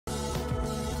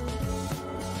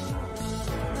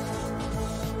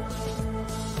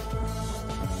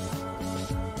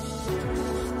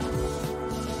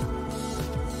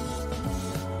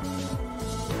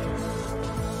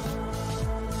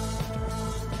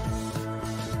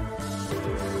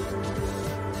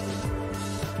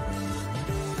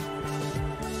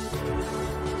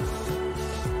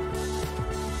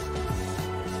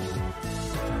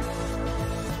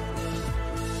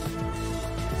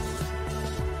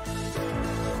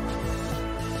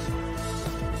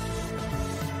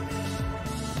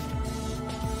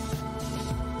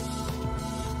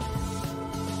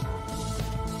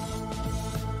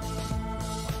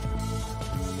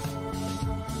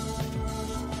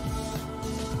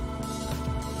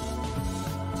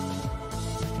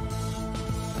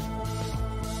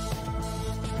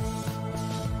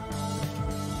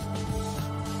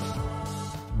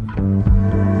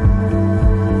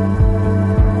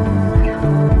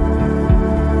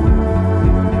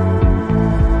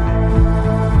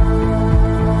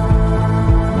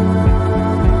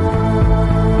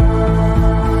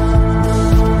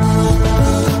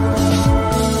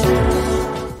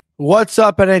What's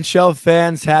up, NHL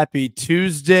fans? Happy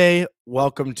Tuesday.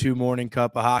 Welcome to Morning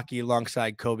Cup of Hockey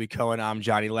alongside Colby Cohen. I'm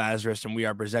Jonny Lazarus, and we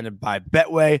are presented by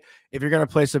Betway. If you're going to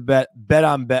place a bet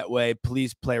on Betway.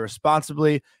 Please play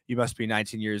responsibly. You must be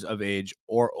 19 years of age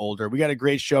or older. We got a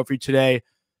great show for you today.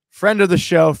 Friend of the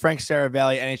show, Frank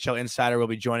Seravalli, NHL Insider, will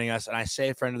be joining us. And I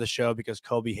say friend of the show because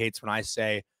Colby hates when I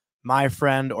say my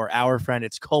friend or our friend.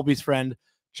 It's Colby's friend,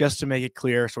 just to make it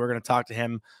clear. So we're going to talk to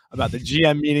him about the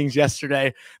GM meetings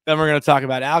yesterday. Then we're going to talk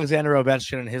about Alexander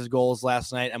Ovechkin and his goals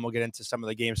last night, and we'll get into some of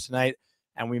the games tonight.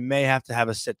 And we may have to have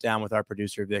a sit down with our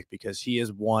producer, Vic, because he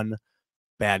is one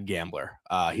bad gambler.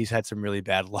 He's had some really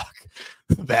bad luck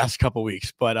the past couple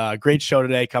weeks. But great show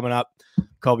today coming up.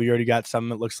 Colby, you already got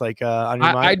something that looks like on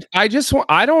your mind? I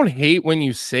don't hate when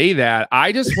you say that.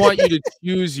 I just want you to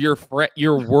choose your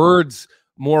words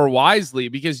more wisely,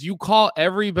 because you call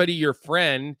everybody your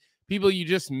friend, people you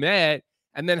just met,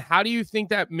 and then how do you think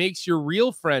that makes your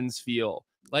real friends feel?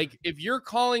 Like, if you're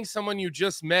calling someone you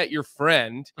just met your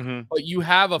friend, but you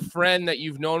have a friend that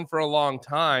you've known for a long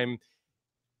time,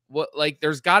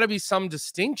 there's got to be some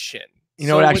distinction. You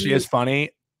know what actually is funny?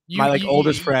 My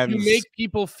oldest friends. You make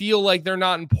people feel like they're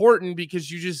not important because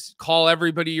you just call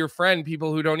everybody your friend,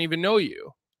 people who don't even know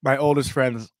you. My oldest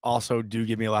friends also do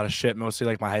give me a lot of shit, mostly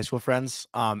like my high school friends.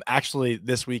 Actually,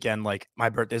 this weekend, like my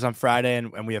birthday's on Friday,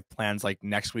 and we have plans like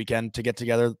next weekend to get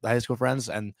together, the high school friends.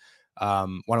 And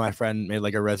one of my friends made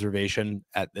like a reservation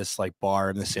at this like bar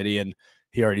in the city, and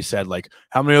he already said like,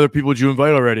 "How many other people did you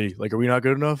invite already? Like, are we not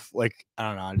good enough?" Like, I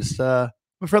don't know. I'm just I'm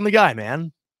a friendly guy,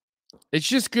 man. It's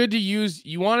just good to use.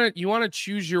 You want to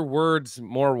choose your words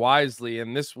more wisely,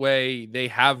 and this way they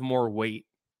have more weight.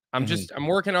 I'm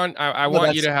working on, I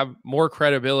want you to have more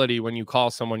credibility when you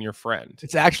call someone your friend.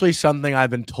 It's actually something I've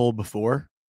been told before.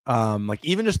 Like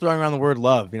even just throwing around the word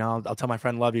love, I'll tell my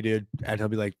friend, "Love you, dude." And he'll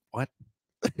be like, "What?"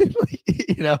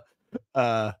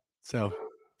 So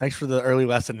thanks for the early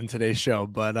lesson in today's show.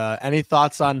 But any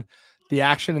thoughts on the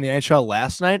action in the NHL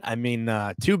last night? I mean,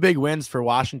 2 big wins for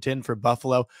Washington, for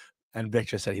Buffalo. And Vic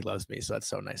just said he loves me, so that's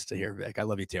so nice to hear, Vic. I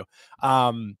love you too.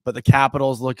 But the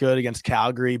Capitals look good against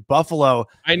Calgary. Buffalo.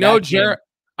 I know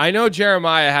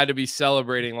Jeremiah had to be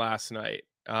celebrating last night.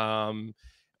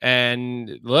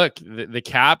 And look, the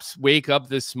Caps wake up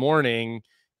this morning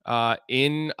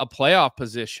in a playoff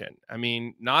position. I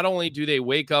mean, not only do they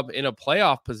wake up in a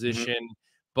playoff position,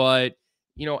 but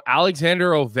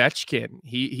Alexander Ovechkin,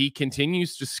 he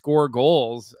continues to score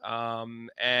goals.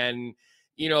 And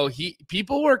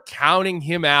people were counting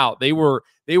him out. They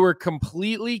were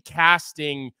completely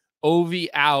casting Ovi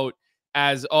out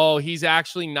as, oh, he's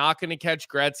actually not going to catch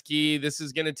Gretzky. This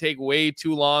is going to take way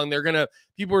too long.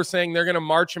 People were saying they're going to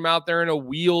march him out there in a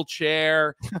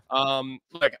wheelchair.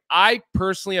 Like, I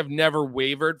personally have never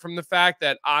wavered from the fact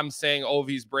that I'm saying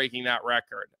Ovi's breaking that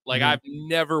record. Like, I've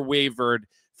never wavered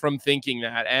from thinking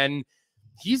that. And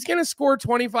he's going to score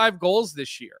 25 goals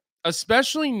this year,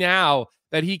 especially now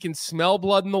that he can smell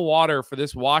blood in the water for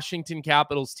this Washington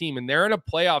Capitals team, and they're in a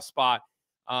playoff spot.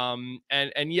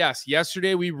 And yes,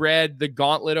 yesterday we read the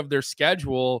gauntlet of their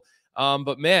schedule,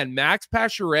 but man, Max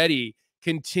Pacioretty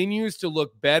continues to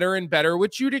look better and better,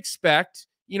 which you'd expect.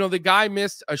 The guy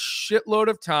missed a shitload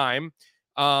of time,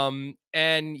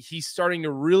 and he's starting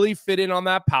to really fit in on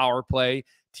that power play.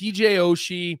 TJ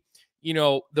Oshie,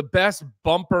 the best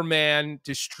bumper man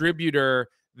distributor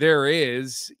there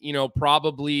is,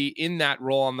 probably in that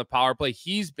role on the power play.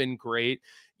 He's been great.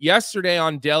 Yesterday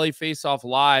on Daily Faceoff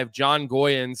Live, John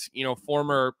Goyens,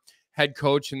 former head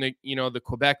coach in the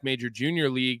Quebec Major Junior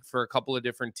League for a couple of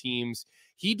different teams,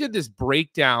 he did this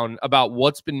breakdown about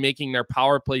what's been making their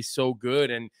power play so good.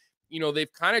 And,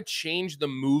 they've kind of changed the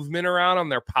movement around on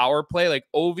their power play. Like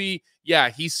Ovi, yeah,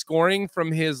 he's scoring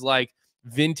from his like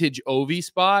vintage Ovi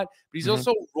spot, but he's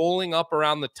also rolling up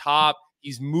around the top.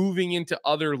 He's moving into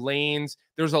other lanes.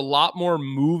 There's a lot more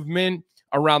movement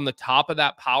around the top of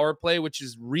that power play, which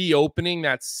is reopening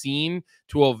that seam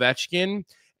to Ovechkin.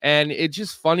 And it's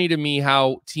just funny to me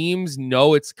how teams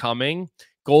know it's coming.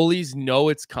 Goalies know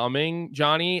it's coming,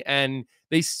 Johnny, and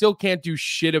they still can't do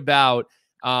shit about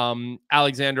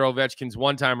Alexander Ovechkin's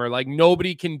one-timer. Like,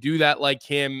 nobody can do that like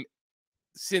him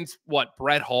since,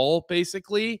 Brett Hull,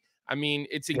 basically. I mean,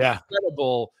 it's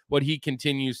incredible what he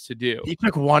continues to do. He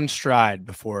took one stride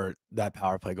before that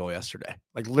power play goal yesterday.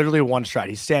 Like, literally one stride.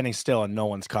 He's standing still and no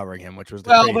one's covering him, which was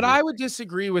but I would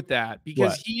disagree with that,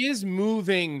 because he is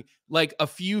moving like a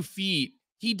few feet.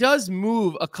 He does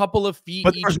move a couple of feet,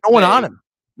 but there's no one on him.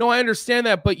 No, I understand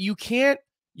that, but you can't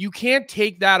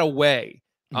take that away.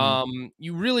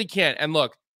 You really can't. And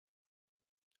look,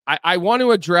 I want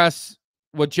to address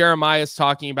what Jeremiah is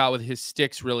talking about with his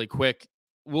sticks really quick.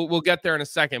 we'll get there in a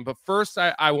second. But first,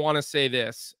 I want to say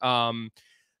this. I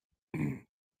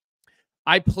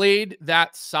played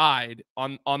that side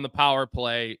on the power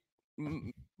play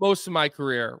most of my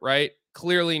career, right?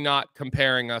 Clearly not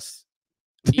comparing us.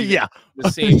 Yeah. The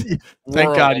same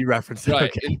Thank God you referenced it.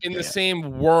 Right. Okay. In the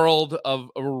same world of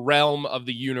a realm of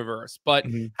the universe. But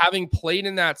having played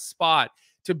in that spot,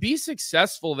 to be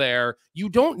successful there, you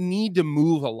don't need to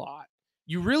move a lot.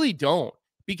 You really don't.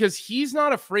 Because he's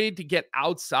not afraid to get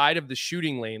outside of the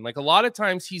shooting lane. Like a lot of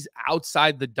times he's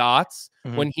outside the dots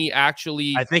when he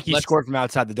actually, I think he scored from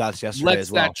outside the dots yesterday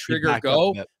as well. Lets that trigger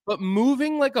go. But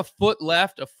moving like a foot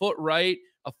left, a foot right,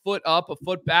 a foot up, a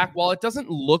foot back, while it doesn't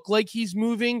look like he's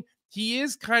moving, he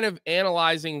is kind of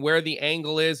analyzing where the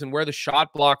angle is and where the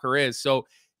shot blocker is. So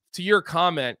to your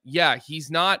comment, yeah, he's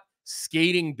not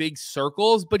skating big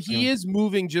circles, but he is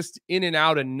moving just in and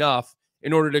out enough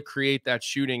in order to create that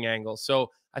shooting angle. So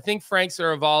I think Frank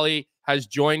Seravalli has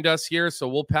joined us here. So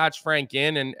we'll patch Frank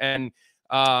in and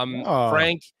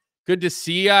Frank, good to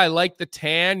see you. I like the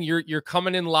tan. You're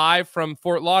coming in live from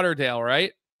Fort Lauderdale,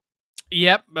 right?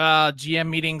 Yep. GM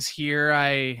meetings here.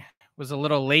 I was a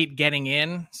little late getting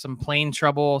in, some plane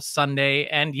trouble Sunday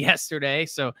and yesterday.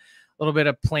 So a little bit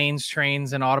of planes,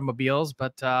 trains, and automobiles,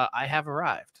 but I have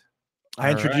arrived.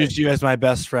 I introduced you as my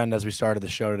best friend as we started the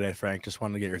show today, Frank. Just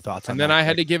wanted to get your thoughts on that. And then I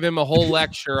had to give him a whole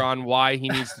lecture on why he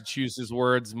needs to choose his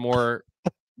words more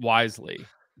wisely.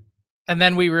 And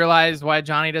then we realized why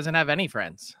Jonny doesn't have any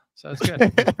friends. So it's good.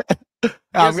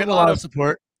 I'm getting a lot of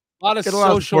support. A lot of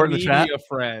social media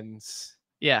friends.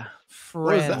 Yeah.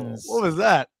 Friends. What was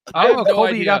that? Oh,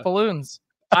 Colby, you got balloons.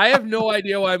 I have no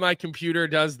idea why my computer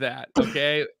does that.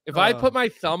 Okay. If I put my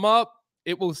thumb up,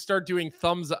 it will start doing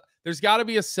thumbs up. There's got to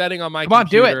be a setting on my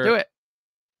computer. Come on, do it.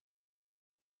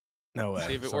 No way.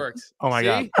 See if it works. Oh my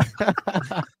God.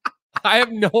 I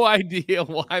have no idea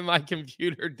why my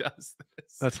computer does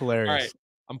this. That's hilarious. All right.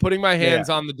 I'm putting my hands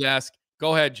on the desk.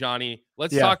 Go ahead, Jonny.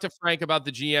 Let's talk to Frank about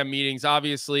the GM meetings.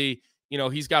 Obviously, you know,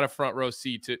 he's got a front row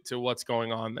seat to what's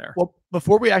going on there. Well,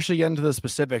 before we actually get into the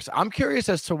specifics, I'm curious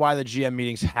as to why the GM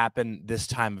meetings happen this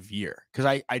time of year.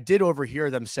 Because I did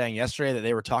overhear them saying yesterday that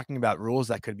they were talking about rules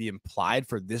that could be implied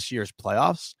for this year's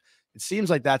playoffs. It seems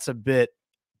like that's a bit,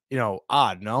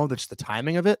 odd, no? That's the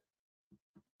timing of it.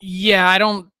 Yeah,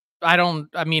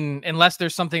 I mean, unless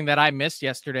there's something that I missed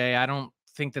yesterday, I don't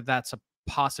think that that's a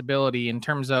possibility in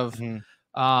terms of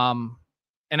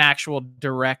an actual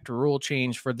direct rule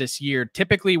change for this year.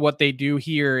 Typically what they do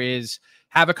here is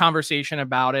have a conversation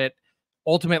about it.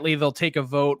 Ultimately, they'll take a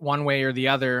vote one way or the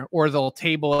other, or they'll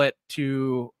table it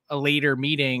to a later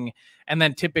meeting. And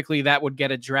then typically that would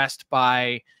get addressed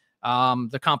by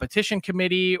the competition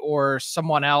committee or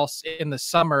someone else in the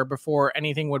summer before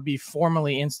anything would be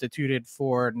formally instituted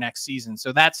for next season.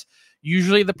 So that's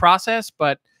usually the process.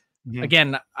 But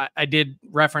again, I did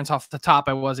reference off the top,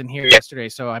 I wasn't here yesterday,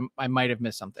 so I might have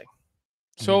missed something.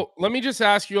 So let me just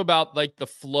ask you about like the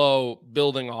flow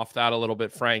building off that a little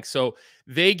bit, Frank. So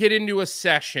they get into a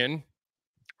session.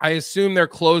 I assume they're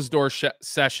closed door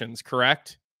sessions,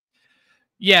 correct?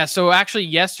 Yeah. So actually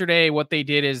yesterday, what they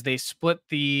did is they split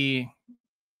the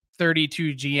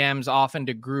 32 GMs off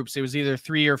into groups. It was either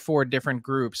 3 or 4 different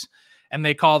groups, and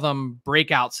they call them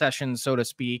breakout sessions, so to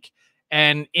speak.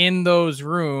 And in those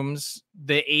rooms,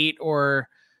 the 8 or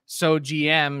so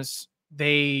GMs,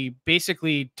 they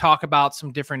basically talk about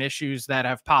some different issues that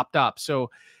have popped up. So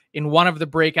in one of the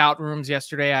breakout rooms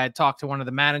yesterday, I had talked to one of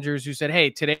the managers who said, hey,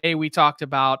 today we talked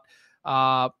about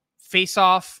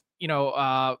face-off,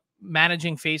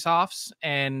 managing face-offs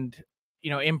and,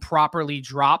 improperly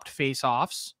dropped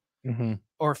face-offs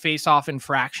or face-off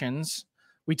infractions.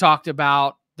 We talked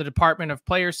about the Department of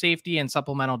Player Safety and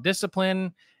Supplemental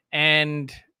Discipline.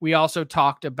 And we also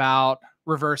talked about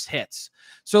reverse hits.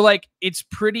 So like, it's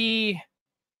pretty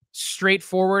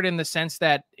straightforward in the sense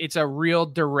that it's a real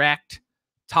direct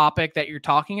topic that you're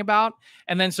talking about.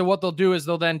 And then, so what they'll do is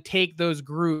they'll then take those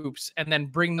groups and then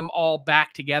bring them all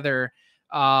back together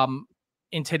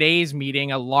in today's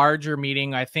meeting, a larger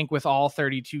meeting, I think with all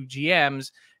 32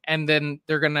 GMs. And then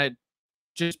they're going to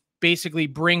just basically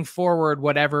bring forward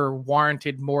whatever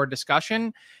warranted more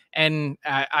discussion. And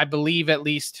I believe, at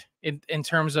least in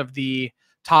terms of the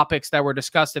topics that were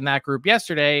discussed in that group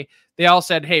yesterday, they all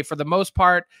said, hey, for the most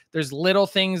part, there's little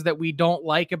things that we don't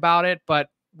like about it, but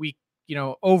we,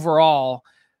 overall,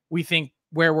 we think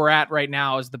where we're at right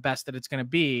now is the best that it's going to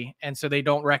be. And so they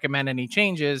don't recommend any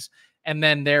changes. And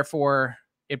then therefore,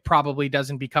 it probably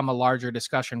doesn't become a larger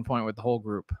discussion point with the whole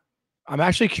group. I'm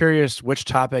actually curious which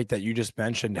topic that you just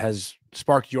mentioned has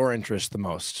sparked your interest the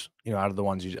most, out of the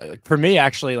ones you, for me,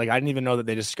 actually, like, I didn't even know that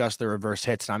they discussed the reverse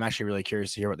hits. And I'm actually really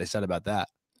curious to hear what they said about that.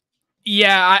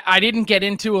 Yeah, I didn't get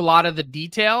into a lot of the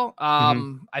detail.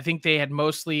 I think they had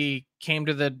mostly came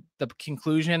to the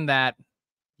conclusion that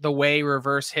the way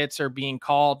reverse hits are being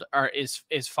called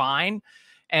is fine,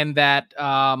 and that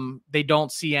they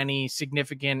don't see any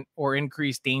significant or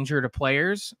increased danger to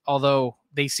players, although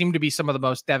they seem to be some of the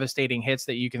most devastating hits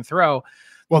that you can throw.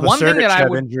 Well, the one thing that I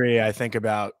would injury I think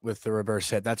about with the reverse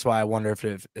hit, that's why I wonder if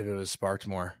it was sparked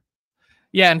more.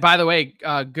 Yeah, and by the way,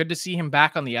 good to see him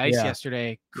back on the ice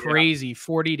yesterday. Crazy,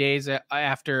 40 days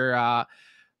after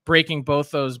breaking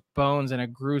both those bones in a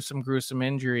gruesome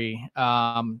injury.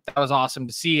 That was awesome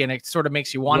to see, and it sort of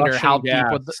makes you wonder how deep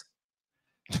would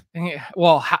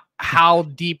how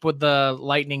deep would the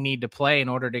Lightning need to play in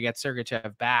order to get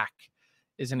Sergachev back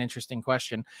is an interesting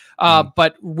question.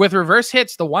 But with reverse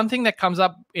hits, the one thing that comes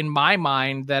up in my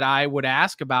mind that I would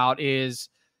ask about is,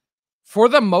 for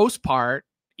the most part,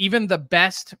 even the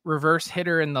best reverse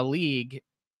hitter in the league,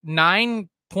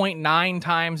 9.9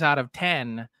 times out of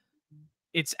 10,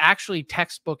 it's actually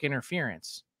textbook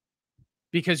interference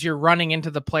because you're running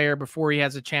into the player before he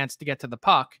has a chance to get to the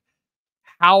puck.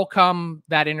 How come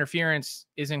that interference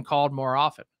isn't called more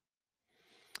often?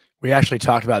 We actually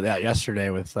talked about that yesterday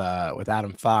with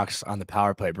Adam Fox on the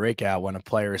power play breakout when a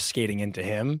player is skating into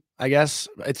him. I guess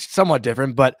it's somewhat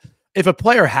different, but if a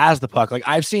player has the puck, like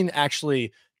I've seen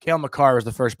actually, Cale Makar was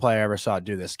the first player I ever saw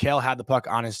do this. Cale had the puck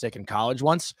on his stick in college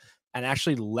once and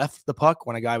actually left the puck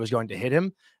when a guy was going to hit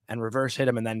him and reverse hit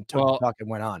him and then took the puck and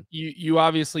went on. You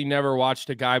obviously never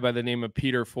watched a guy by the name of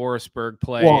Peter Forsberg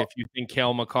play. Well, if you think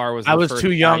Cale Makar was, I was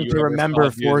too young to remember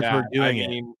Forsberg doing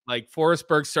it. Like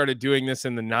Forsberg started doing this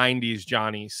in the 90s,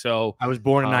 Johnny. So I was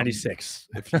born in 96.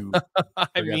 If you,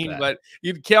 I mean, but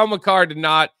Cale Makar did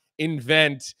not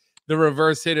invent the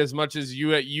reverse hit as much as you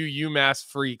UMass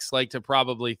freaks like to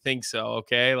probably think so.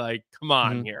 Okay, like come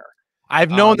on here.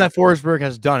 I've known that Forsberg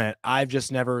has done it. I've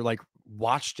just never like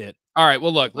watched it. All right,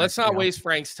 well, look, let's not waste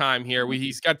Frank's time here.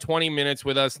 He's got 20 minutes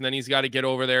with us, and then he's got to get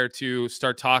over there to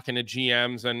start talking to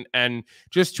GMs. And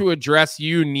just to address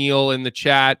you, Neil, in the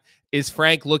chat, is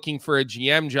Frank looking for a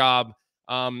GM job?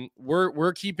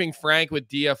 We're keeping Frank with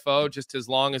DFO just as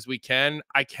long as we can.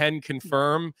 I can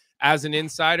confirm as an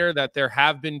insider that there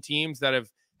have been teams that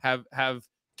have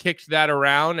kicked that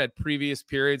around at previous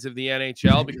periods of the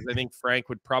NHL, because I think Frank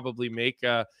would probably make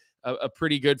a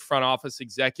pretty good front office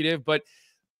executive. But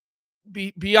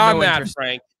beyond that,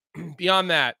 Frank,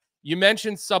 beyond that, you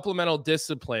mentioned supplemental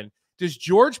discipline. Does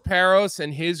George Parros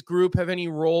and his group have any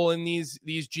role in these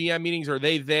GM meetings? Are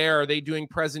they there? Are they doing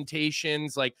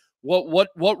presentations? Like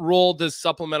what role does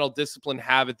supplemental discipline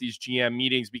have at these GM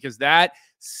meetings? Because that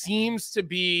seems to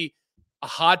be a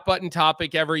hot button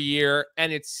topic every year,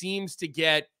 and it seems to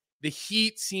get the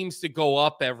heat seems to go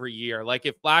up every year. Like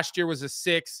if last year was a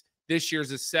 6, this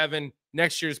year's a 7,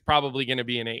 next year's probably going to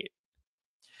be an 8.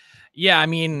 Yeah, I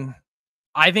mean,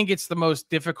 I think it's the most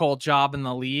difficult job in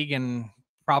the league, and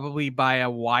probably by a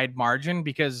wide margin,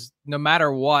 because no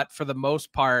matter what, for the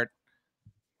most part,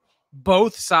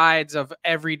 both sides of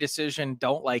every decision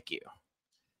don't like you.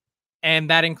 And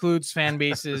that includes fan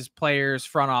bases, players,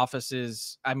 front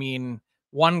offices. I mean,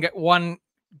 one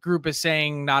group is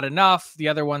saying not enough, the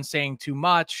other one's saying too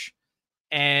much.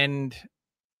 And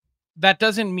that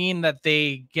doesn't mean that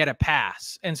they get a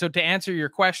pass. And so to answer your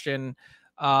question,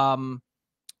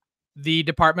 the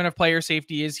Department of Player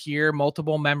Safety is here,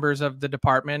 multiple members of the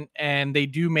department, and they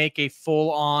do make a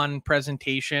full-on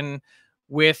presentation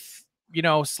with,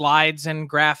 slides and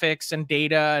graphics and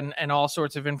data and all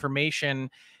sorts of information.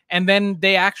 And then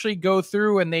they actually go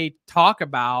through and they talk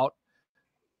about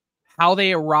how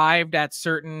they arrived at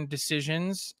certain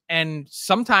decisions. And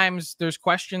sometimes there's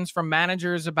questions from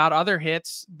managers about other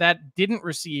hits that didn't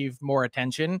receive more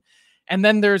attention. And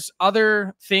then there's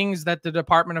other things that the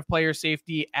Department of Player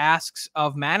Safety asks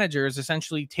of managers,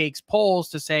 essentially takes polls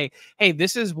to say, hey,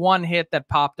 this is one hit that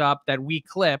popped up that we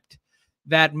clipped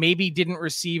that maybe didn't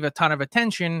receive a ton of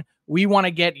attention. We want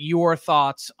to get your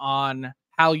thoughts on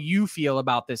how you feel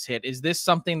about this hit. Is this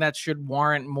something that should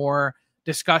warrant more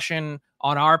discussion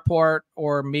on our part,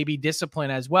 or maybe discipline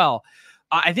as well?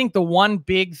 I think the one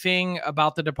big thing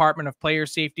about the Department of Player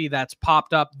Safety that's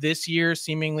popped up this year,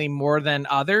 seemingly more than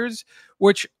others,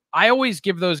 which I always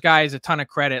give those guys a ton of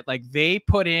credit. Like, they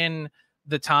put in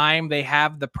the time, they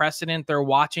have the precedent, they're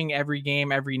watching every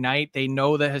game every night. They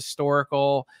know the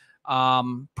historical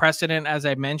precedent, as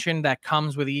I mentioned, that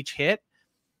comes with each hit.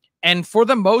 And for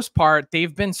the most part,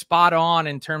 they've been spot on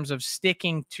in terms of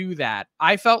sticking to that.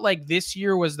 I felt like this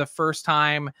year was the first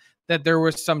time that there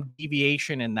was some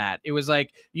deviation in that. It was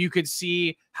like you could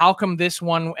see, how come this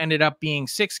one ended up being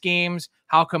 6 games?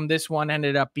 How come this one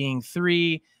ended up being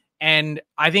 3? And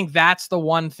I think that's the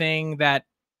one thing that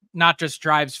not just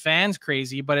drives fans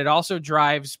crazy, but it also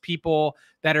drives people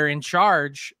that are in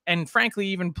charge. And frankly,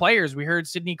 even players. We heard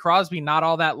Sidney Crosby not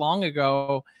all that long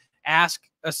ago ask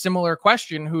a similar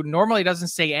question, who normally doesn't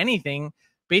say anything,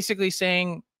 basically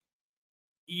saying,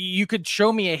 you could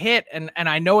show me a hit and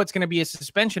I know it's going to be a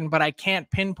suspension, but I can't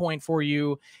pinpoint for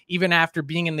you, even after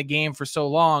being in the game for so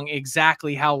long,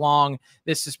 exactly how long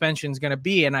this suspension is going to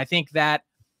be. And I think that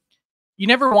you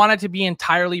never want it to be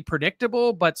entirely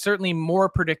predictable, but certainly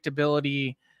more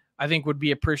predictability, I think, would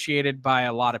be appreciated by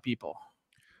a lot of people.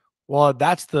 Well,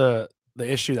 that's the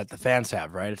issue that the fans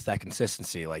have, right? It's that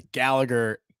consistency. Like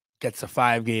Gallagher gets a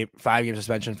five-game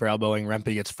suspension for elbowing.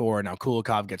 Rempe gets 4. Now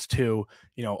Kulikov gets 2,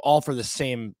 all for the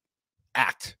same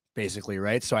act, basically,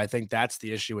 right? So I think that's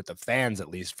the issue with the fans, at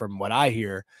least from what I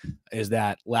hear, is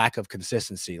that lack of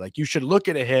consistency. Like, you should look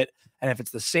at a hit, and if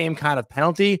it's the same kind of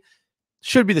penalty,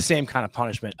 should be the same kind of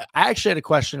punishment. I actually had a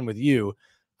question with you.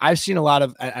 I've seen a lot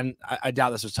of, and I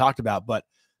doubt this was talked about, but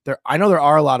I know there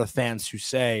are a lot of fans who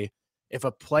say if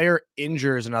a player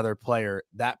injures another player,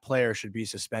 that player should be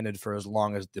suspended for as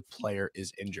long as the player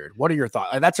is injured. What are your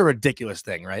thoughts? That's a ridiculous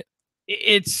thing, right?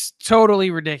 It's totally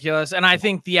ridiculous. And I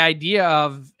think the idea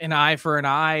of an eye for an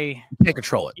eye, you can't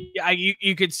control it.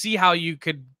 You could see how you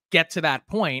could get to that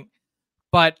point,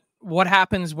 but what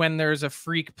happens when there's a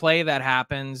freak play that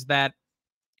happens that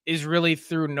is really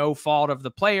through no fault of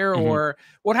the player, or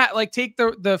like take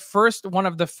the first one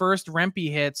of the first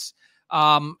Rempe hits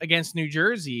against New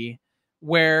Jersey,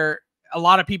 where a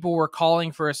lot of people were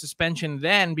calling for a suspension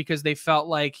then because they felt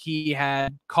like he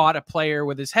had caught a player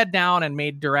with his head down and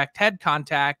made direct head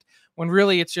contact, when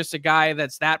really it's just a guy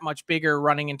that's that much bigger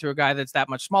running into a guy that's that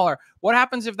much smaller. What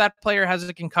happens if that player has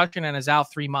a concussion and is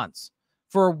out 3 months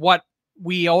for what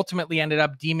we ultimately ended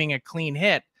up deeming a clean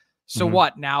hit? So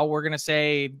what? Now we're going to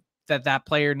say that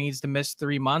player needs to miss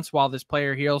 3 months while this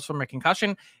player heals from a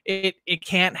concussion? It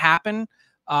can't happen.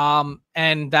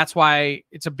 And that's why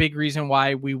it's a big reason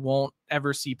why we won't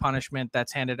ever see punishment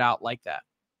that's handed out like that.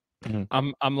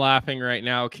 I'm laughing right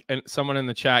now. And someone in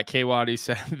the chat, Kwadi,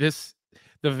 said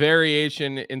the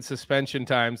variation in suspension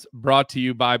times brought to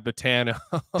you by Botano.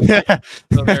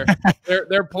 So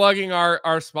they're plugging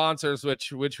our sponsors,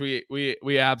 which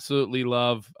we absolutely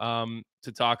love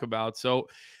to talk about. So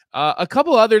a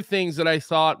couple other things that I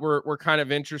thought were kind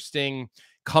of interesting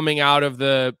coming out of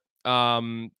the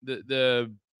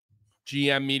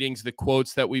GM meetings, the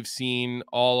quotes that we've seen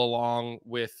all along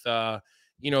with the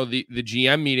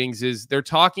GM meetings, is they're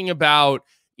talking about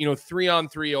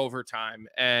 3-on-3 overtime.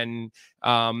 And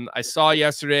I saw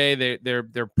yesterday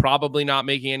they're probably not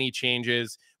making any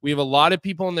changes. We have a lot of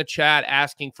people in the chat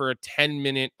asking for a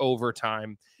 10-minute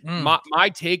overtime. My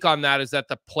take on that is that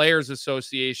the Players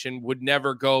Association would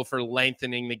never go for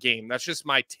lengthening the game. That's just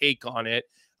my take on it.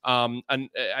 And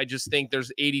I just think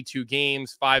there's 82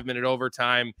 games, 5-minute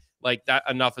overtime, like that.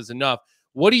 Enough is enough.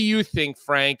 What do you think,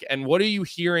 Frank? And what are you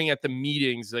hearing at the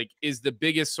meetings? Like, is the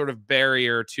biggest sort of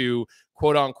barrier to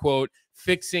quote unquote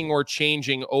fixing or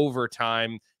changing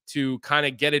overtime to kind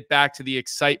of get it back to the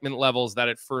excitement levels that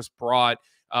it first brought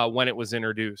when it was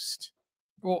introduced?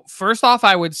 Well, first off,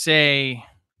 I would say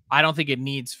I don't think it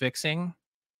needs fixing.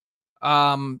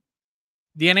 The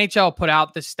NHL put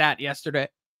out this stat yesterday,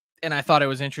 and I thought it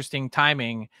was interesting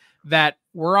timing, that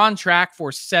we're on track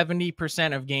for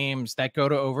 70% of games that go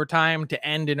to overtime to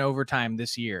end in overtime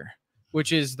this year,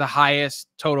 which is the highest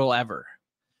total ever.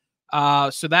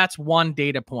 So that's one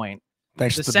data point.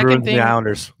 Thanks to the Bruins and the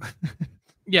Islanders.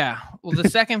 Yeah. Well, the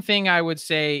second thing I would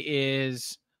say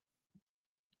is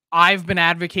I've been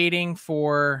advocating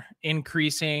for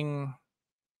increasing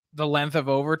the length of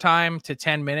overtime to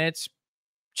 10 minutes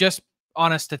just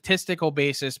on a statistical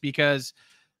basis, because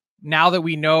now that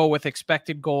we know with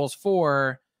expected goals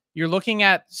for, you're looking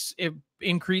at it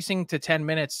increasing to 10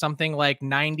 minutes, something like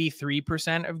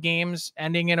 93% of games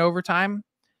ending in overtime.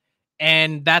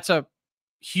 And that's a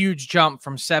huge jump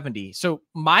from 70. So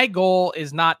my goal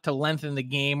is not to lengthen the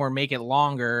game or make it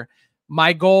longer.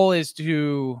 My goal is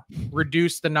to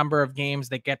reduce the number of games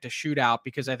that get to shootout,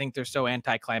 because I think they're so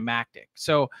anticlimactic.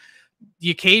 So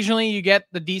occasionally you get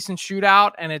the decent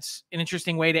shootout and it's an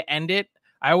interesting way to end it.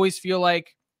 I always feel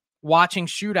like watching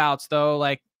shootouts, though,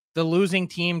 like the losing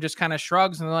team just kind of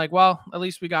shrugs and they're like, well, at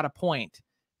least we got a point.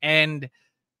 And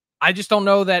I just don't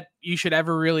know that you should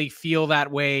ever really feel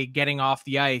that way getting off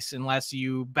the ice unless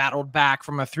you battled back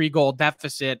from a 3-goal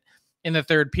deficit in the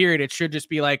third period. It should just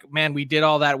be like, man, we did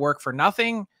all that work for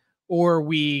nothing, or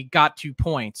we got 2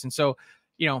 points. And so,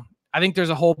 I think there's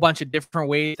a whole bunch of different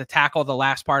ways to tackle the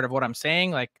last part of what I'm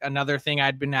saying. Like, another thing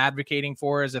I'd been advocating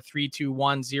for is a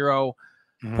 3-2-1-0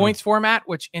 points format,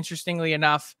 which interestingly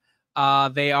enough,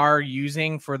 they are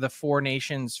using for the Four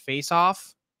Nations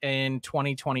face-off in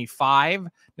 2025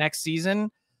 next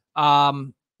season.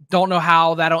 Don't know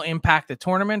how that'll impact the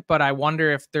tournament, but I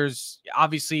wonder if there's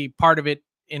obviously part of it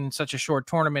in such a short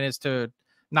tournament is to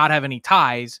not have any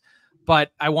ties.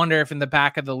 But I wonder if in the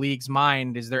back of the league's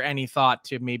mind, is there any thought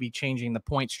to maybe changing the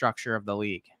point structure of the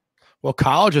league? Well,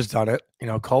 college has done it.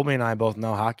 Colby and I both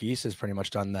know Hockey East has pretty much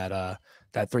done that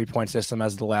that 3-point system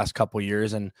as the last couple of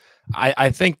years. And I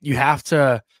think you have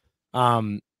to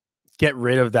get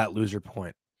rid of that loser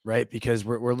point, right? Because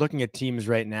we're looking at teams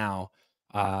right now,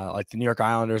 like the New York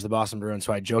Islanders, the Boston Bruins,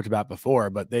 who I joked about before,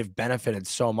 but they've benefited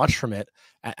so much from it.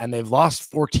 And they've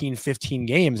lost 14, 15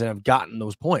 games and have gotten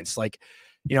those points. Like,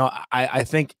 I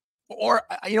think, or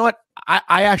you know what?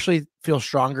 I actually feel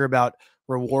stronger about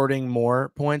rewarding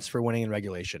more points for winning in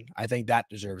regulation. I think that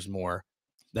deserves more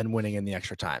than winning in the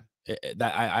extra time. I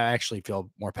actually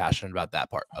feel more passionate about that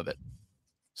part of it.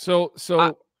 So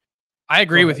I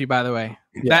agree with you, by the way.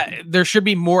 Yeah. That there should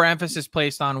be more emphasis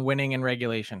placed on winning in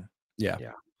regulation. Yeah.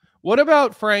 What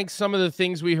about, Frank, some of the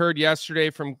things we heard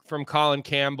yesterday from Colin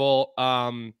Campbell?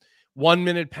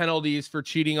 1-minute penalties for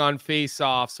cheating on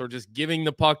faceoffs or just giving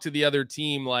the puck to the other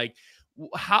team. Like,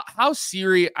 how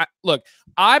serious? Look,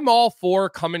 I'm all for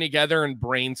coming together and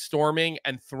brainstorming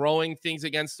and throwing things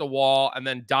against the wall and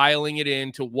then dialing it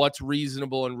into what's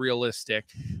reasonable and realistic.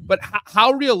 But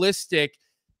how realistic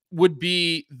would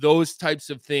be those types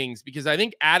of things? Because I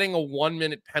think adding a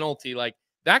 1-minute penalty, like,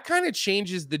 that kind of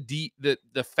changes the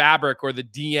fabric or the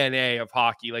DNA of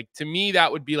hockey. Like, to me, that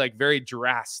would be like very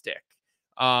drastic.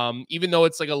 Even though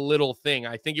it's like a little thing,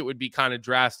 I think it would be kind of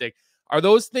drastic. Are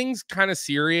those things kind of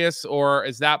serious, or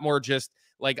is that more just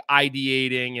like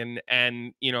ideating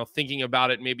and thinking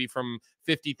about it maybe from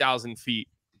 50,000 feet?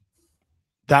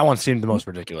 That one seemed the most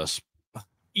ridiculous.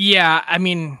 Yeah, I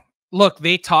mean, look,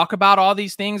 they talk about all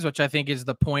these things, which I think is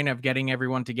the point of getting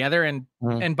everyone together. And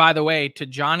by the way, to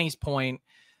Johnny's point,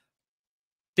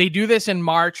 they do this in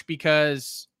March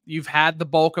because you've had the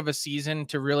bulk of a season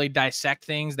to really dissect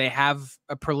things. They have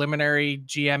a preliminary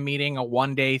GM meeting, a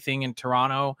one-day thing in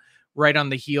Toronto, right on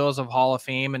the heels of Hall of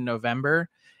Fame in November.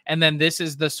 And then this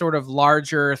is the sort of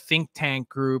larger think tank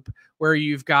group where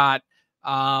you've got,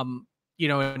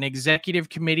 an executive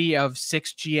committee of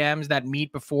 6 GMs that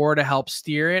meet before to help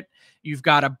steer it. You've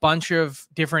got a bunch of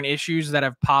different issues that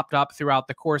have popped up throughout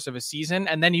the course of a season.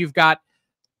 And then you've got,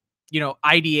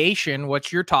 ideation,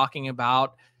 what you're talking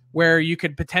about, where you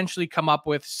could potentially come up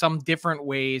with some different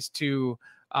ways to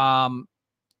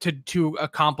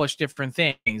accomplish different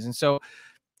things. And so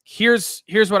here's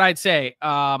what I'd say.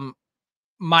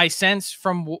 My sense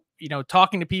from,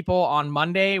 talking to people on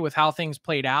Monday with how things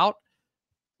played out,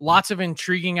 lots of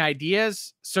intriguing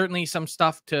ideas, certainly some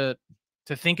stuff to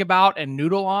think about and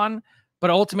noodle on, but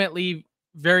ultimately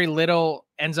very little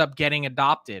ends up getting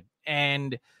adopted.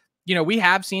 And, we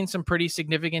have seen some pretty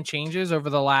significant changes over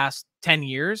the last 10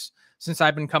 years since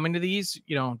I've been coming to these.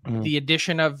 The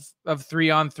addition of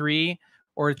 3-on-3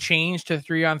 or change to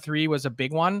 3-on-3 was a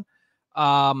big one.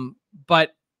 But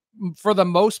for the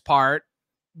most part,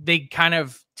 they kind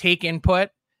of take input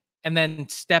and then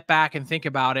step back and think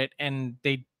about it. And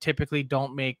they typically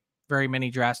don't make very many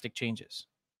drastic changes.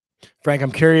 Frank,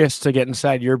 I'm curious to get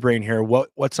inside your brain here.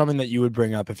 What's something that you would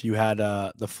bring up if you had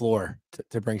the floor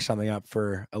to bring something up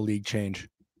for a league change?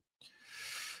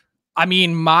 I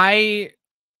mean, the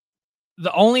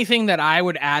only thing that I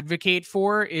would advocate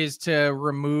for is to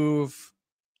remove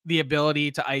the ability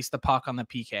to ice the puck on the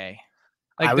PK.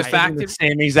 Like the fact that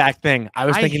same exact thing. I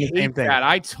was thinking the same thing.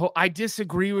 I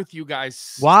disagree with you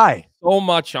guys. Why? So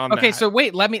much on that. Okay, so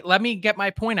wait, let me get my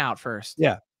point out first.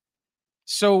 Yeah.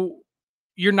 So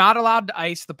you're not allowed to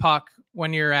ice the puck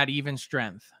when you're at even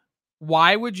strength.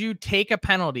 Why would you take a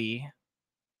penalty,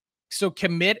 so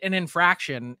commit an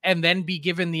infraction, and then be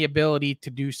given the ability to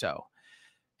do so?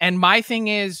 And my thing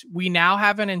is, we now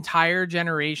have an entire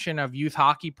generation of youth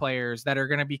hockey players that are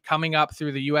going to be coming up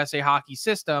through the USA Hockey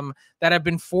system that have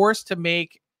been forced to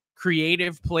make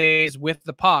creative plays with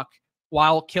the puck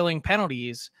while killing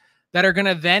penalties that are going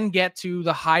to then get to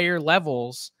the higher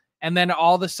levels. And then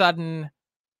all of a sudden,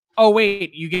 oh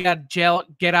wait, you get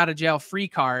out of jail free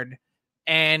card,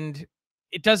 and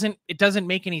it doesn't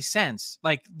make any sense.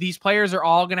 Like, these players are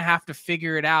all going to have to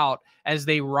figure it out as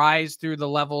they rise through the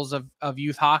levels of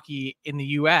youth hockey in the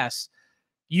US.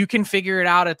 You can figure it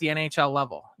out at the NHL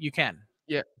level. You can.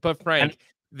 Yeah, but Frank,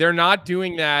 they're not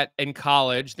doing that in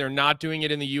college. They're not doing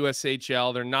it in the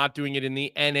USHL. They're not doing it in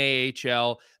the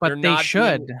NAHL. But they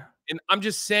should. And I'm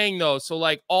just saying though, so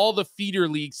like all the feeder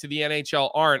leagues to the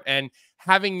NHL aren't. And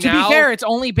having to now, be fair, it's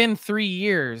only been 3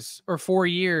 years or 4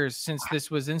 years since this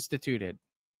was instituted.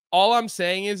 All I'm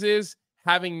saying is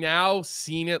having now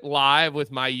seen it live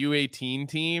with my U18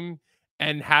 team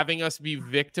and having us be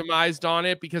victimized on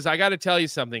it, because I got to tell you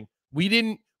something.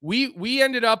 We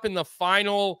ended up in the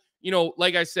final,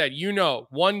 like I said,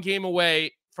 1 game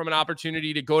away from an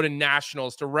opportunity to go to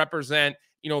nationals to represent,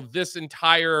 this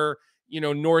entire,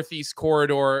 Northeast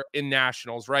corridor in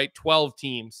nationals, right? 12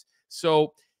 teams.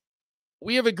 So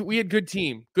we had good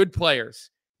team, good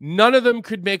players. None of them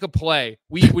could make a play.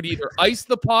 We would either ice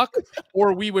the puck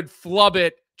or we would flub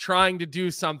it trying to do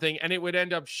something, and it would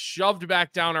end up shoved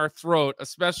back down our throat,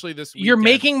 especially this weekend. You're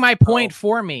making my point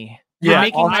for me. You're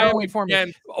making my point for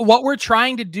me. What we're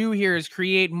trying to do here is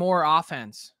create more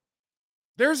offense.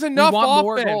 There's enough offense.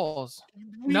 More goals.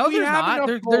 No, there's not.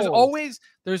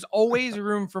 There's always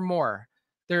room for more.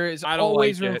 There is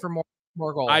always room for more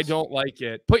goals. I don't like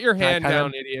it. Put your hand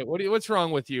down, idiot. What's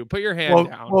wrong with you? Put your hand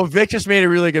down. Well, Vic just made a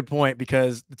really good point,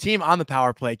 because the team on the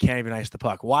power play can't even ice the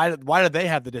puck. Why do they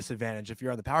have the disadvantage if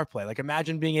you're on the power play? Like,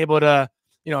 imagine being able to,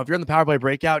 if you're in the power play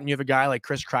breakout and you have a guy like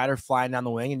Chris Kreider flying down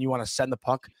the wing and you want to send the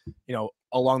puck,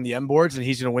 along the end boards, and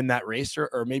he's going to win that race,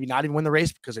 or maybe not even win the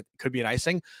race because it could be an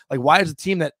icing. Like, why is the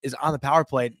team that is on the power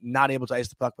play not able to ice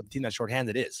the puck, but the team that's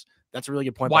shorthanded is? That's a really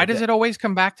good point. Why does it always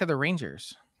come back to the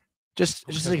Rangers? Just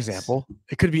an example.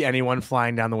 It could be anyone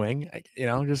flying down the wing,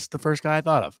 just the first guy I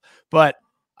thought of. But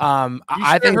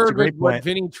I think it's a great point. What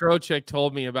Vinny Trocheck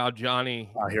told me about Johnny.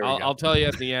 I'll tell you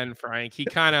at the end, Frank. He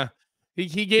kind of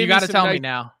he gave. You got to tell me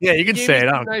now. Yeah, you can say it.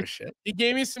 I don't give a shit. He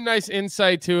gave me some nice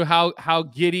insight to how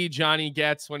giddy Johnny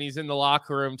gets when he's in the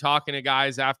locker room talking to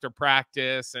guys after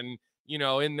practice, and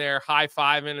in there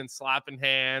high-fiving and slapping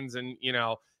hands, and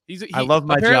I love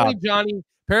my job.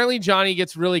 Apparently Johnny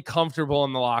gets really comfortable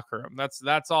in the locker room.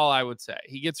 That's all I would say.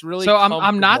 He gets really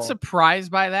I'm not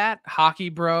surprised by that. Hockey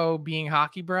bro being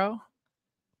hockey bro.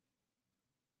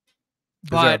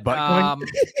 But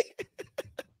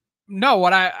no,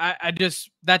 what I just,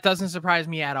 that doesn't surprise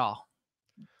me at all.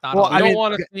 I don't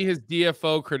want to see his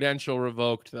DFO credential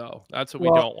revoked, though. That's what we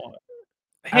don't want.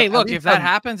 Hey, look, if that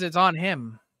happens, it's on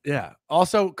him. Yeah.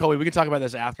 Also, Colby, we can talk about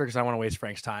this after, because I want to waste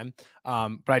Frank's time.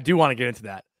 But I do want to get into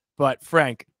that. But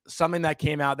Frank, something that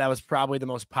came out that was probably the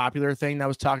most popular thing that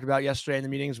was talked about yesterday in the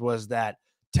meetings was that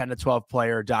 10 to 12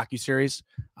 player docuseries.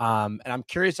 And I'm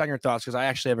curious on your thoughts, because I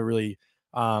actually have a really,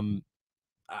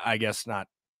 I guess not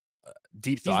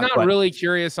deep thought. He's not really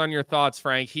curious on your thoughts,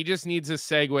 Frank. He just needs a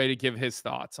segue to give his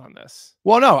thoughts on this.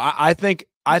 Well, no, I think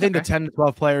the 10 to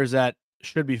 12 players that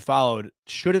should be followed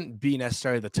shouldn't be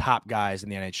necessarily the top guys in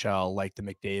the NHL, like the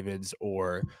McDavids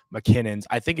or McKinnons.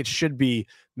 I think it should be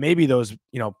maybe those,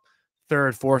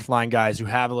 third, fourth line guys who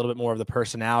have a little bit more of the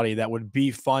personality that would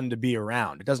be fun to be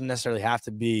around. It doesn't necessarily have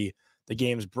to be the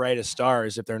game's brightest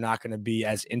stars if they're not going to be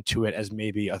as into it as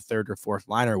maybe a third or fourth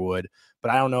liner would.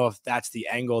 But I don't know if that's the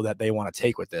angle that they want to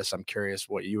take with this. I'm curious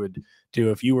what you would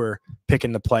do if you were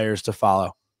picking the players to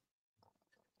follow.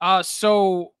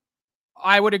 So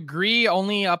I would agree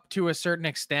only up to a certain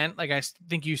extent. Like, I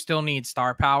think you still need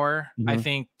star power. Mm-hmm. I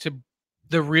think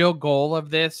the real goal of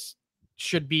this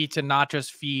should be to not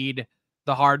just feed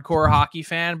the hardcore hockey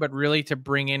fan, but really to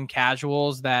bring in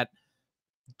casuals that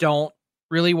don't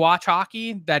really watch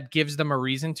hockey, that gives them a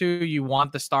reason to. You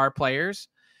want the star players.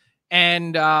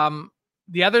 And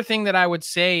the other thing that I would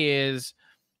say is,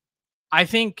 I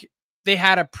think they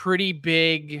had a pretty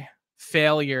big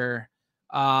failure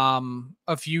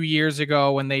a few years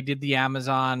ago when they did the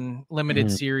Amazon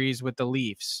limited series with the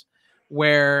Leafs,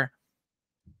 where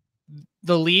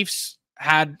the Leafs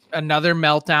had another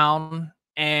meltdown,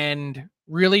 and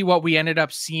really what we ended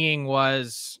up seeing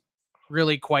was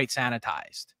really quite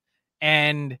sanitized.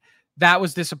 And that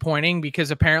was disappointing,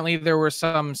 because apparently there were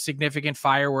some significant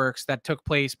fireworks that took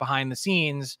place behind the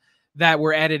scenes that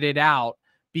were edited out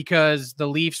because the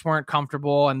Leafs weren't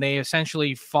comfortable, and they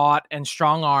essentially fought and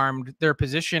strong-armed their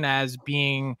position as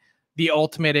being the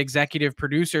ultimate executive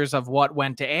producers of what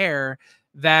went to air,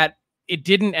 that it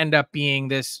didn't end up being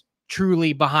this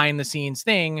truly behind-the-scenes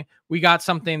thing. We got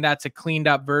something that's a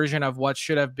cleaned-up version of what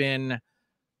should have been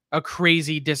a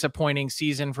crazy, disappointing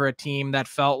season for a team that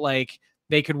felt like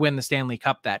they could win the Stanley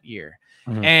Cup that year.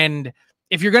 Mm-hmm. And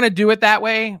if you're going to do it that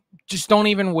way, just don't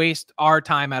even waste our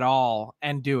time at all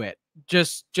and do it.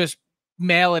 Just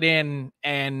mail it in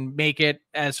and make it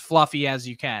as fluffy as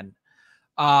you can.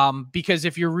 Because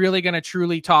if you're really going to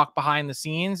truly talk behind the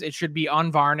scenes, it should be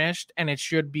unvarnished, and it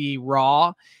should be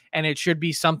raw, and it should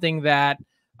be something that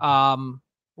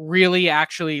really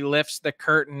actually lifts the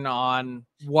curtain on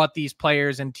what these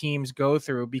players and teams go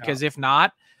through. Because if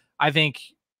not, I think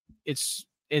it's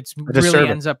really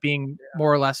ends up being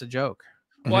more or less a joke.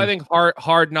 Well, I think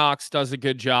Hard Knocks does a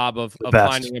good job of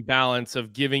finding a balance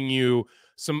of giving you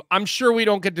some. I'm sure we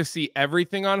don't get to see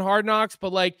everything on Hard Knocks,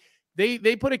 but like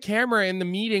they put a camera in the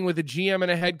meeting with a GM and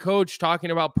a head coach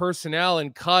talking about personnel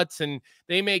and cuts, and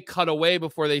they may cut away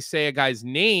before they say a guy's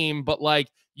name, but like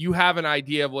you have an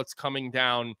idea of what's coming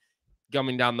down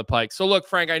the pike. So look,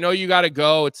 Frank, I know you got to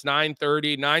go. It's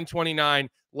 9:30, 9:29.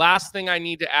 Last thing I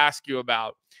need to ask you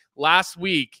about. Last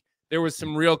week, there was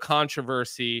some real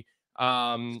controversy.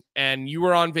 And you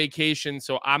were on vacation,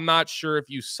 so I'm not sure if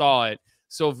you saw it.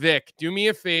 So Vic, do me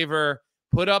a favor,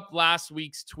 put up last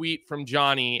week's tweet from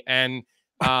Jonny, and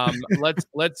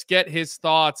let's get his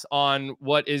thoughts on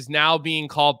what is now being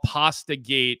called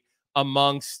Pastagate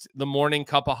amongst the Morning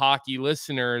Cup of Hockey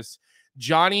listeners.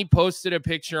 Jonny posted a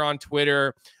picture on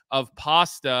Twitter of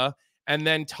pasta and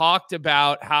then talked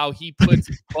about how he puts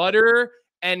butter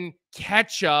and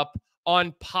ketchup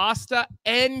on pasta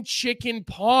and chicken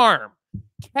parm.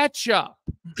 Ketchup.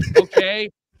 Okay.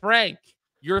 Frank,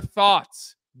 your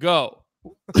thoughts. Go.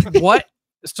 What?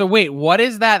 So wait, what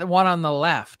is that one on the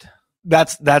left?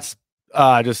 That's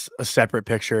just a separate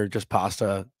picture, just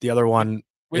pasta. The other one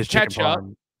with is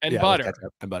ketchup and butter.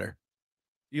 Ketchup and butter.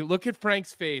 You look at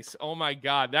Frank's face. Oh my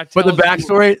God. That's but the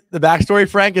backstory,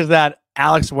 Frank, is that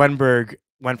Alex Wenberg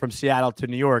went from Seattle to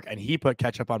New York and he put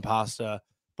ketchup on pasta.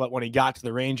 But when he got to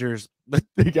the Rangers,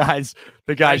 the guys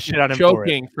shit on him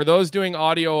choking. For those doing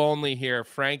audio only here,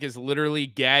 Frank is literally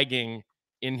gagging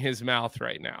in his mouth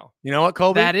right now. You know what,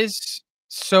 Colby? That is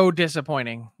so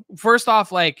disappointing. First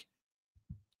off, like,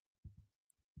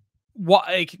 what?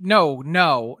 Like, no.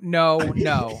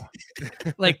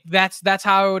 Like that's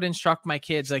how I would instruct my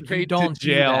kids. Like, you don't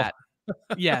do that.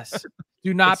 Yes,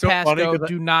 do not pass go.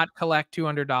 Do not collect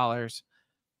 $200.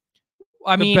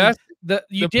 I mean,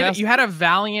 you had a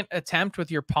valiant attempt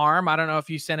with your parm. I don't know if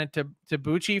you sent it to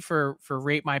Bucci for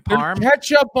rate my parm. There's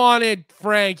ketchup on it,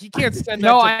 Frank. You can't send that.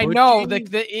 No, to I know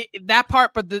that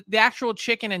part, but the actual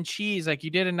chicken and cheese, like,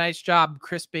 you did a nice job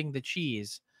crisping the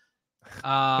cheese.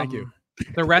 Thank you.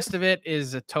 The rest of it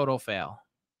is a total fail.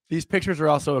 These pictures are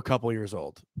also a couple years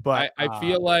old, but I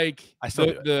feel like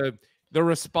the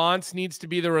response needs to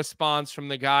be the response from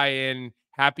the guy in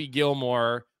Happy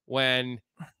Gilmore when.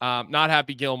 Not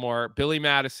Happy Gilmore, Billy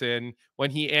Madison, when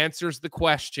he answers the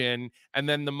question, and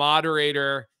then the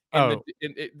moderator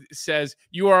says,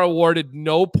 "You are awarded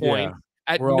no point.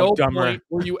 Yeah, at no point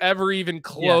were you ever even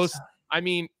close." Yes. I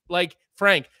mean, like,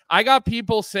 Frank, I got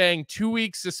people saying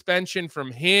 2-week suspension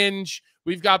from Hinge.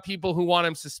 We've got people who want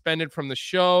him suspended from the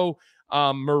show.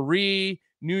 New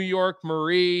York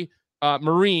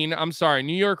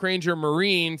Ranger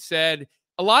Marine said,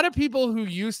 a lot of people who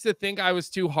used to think I was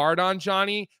too hard on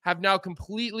Jonny have now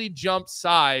completely jumped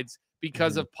sides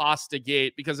because of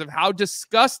Pastagate, because of how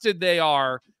disgusted they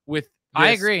are with this. I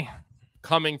agree.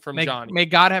 Coming from Jonny. May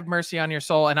God have mercy on your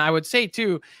soul. And I would say,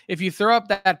 too, if you throw up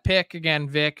that pic again,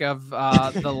 Vic, of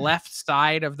the left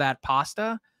side of that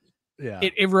pasta,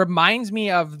 it reminds me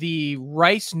of the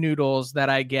rice noodles that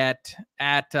I get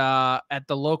at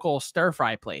the local stir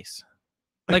fry place.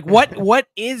 Like, what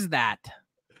is that?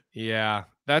 Yeah,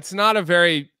 that's not a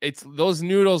very. Those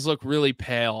noodles look really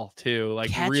pale too, like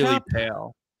ketchup? Really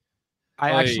pale.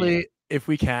 Actually, if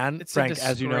we can, Frank,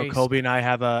 as you know, Colby and I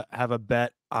have a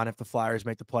bet on if the Flyers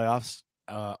make the playoffs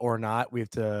or not. We have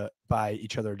to buy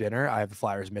each other dinner. I have the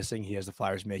Flyers missing. He has the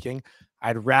Flyers making.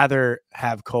 I'd rather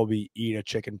have Colby eat a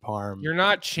chicken parm. You're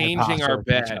not changing our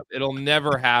bet. It'll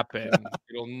never happen.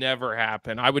 It'll never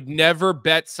happen. I would never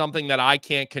bet something that I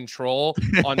can't control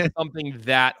on something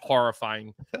that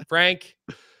horrifying. Frank,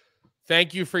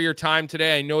 thank you for your time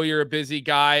today. I know you're a busy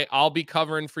guy. I'll be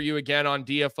covering for you again on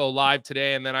DFO Live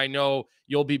today, and then I know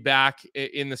you'll be back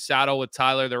in the saddle with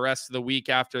Tyler the rest of the week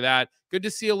after that. Good to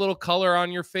see a little color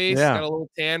on your face. Yeah. Got a little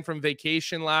tan from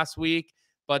vacation last week,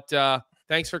 but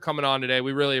thanks for coming on today.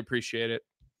 We really appreciate it.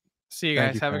 See you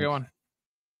guys. Have a good one.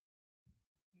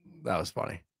 That was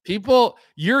funny. People,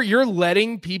 you're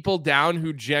letting people down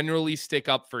who generally stick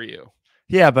up for you.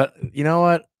 Yeah, but you know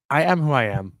what? I am who I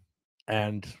am,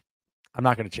 and I'm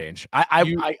not going to change. I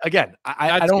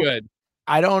don't. Good.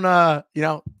 I don't. You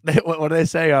know what do they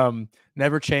say?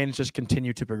 Never change, just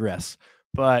continue to progress.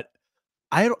 But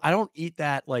I don't eat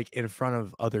that like in front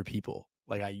of other people.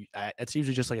 it's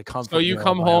usually just like a comfort. So you meal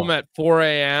come on my home own. at 4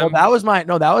 a.m. Well, that was my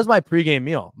pregame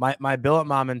meal. My billet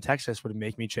mom in Texas would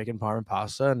make me chicken parm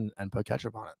pasta and put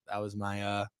ketchup on it. That was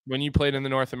my when you played in the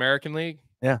North American League.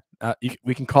 yeah.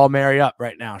 We can call Mary up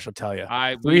right now. She'll tell you.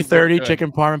 3:30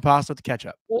 chicken parm pasta with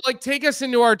ketchup. Well, like take us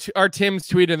into our Tim's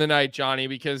tweet of the night, Johnny,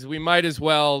 because we might as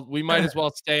well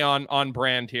stay on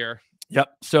brand here. Yep.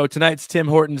 So tonight's Tim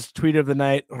Hortons tweet of the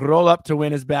night. Roll up to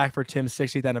win is back for Tim's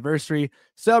 60th anniversary.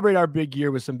 Celebrate our big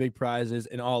year with some big prizes: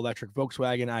 an all-electric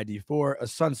Volkswagen ID4, a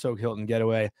sun-soaked Hilton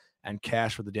getaway, and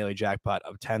cash with the daily jackpot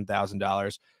of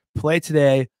 $10,000. Play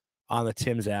today on the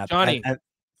Tim's app. Johnny,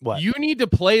 what? You need to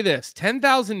play this.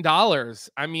 $10,000.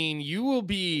 I mean, you will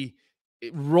be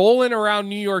rolling around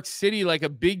New York City like a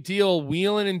big deal,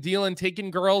 wheeling and dealing,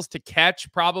 taking girls to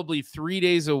catch probably 3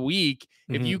 days a week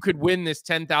if you could win this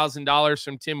 $10,000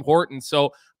 from Tim Hortons.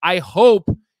 So I hope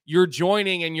you're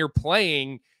joining and you're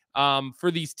playing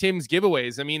for these Tim's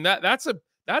giveaways. I mean, that's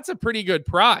a pretty good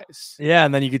prize. Yeah,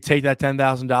 and then you could take that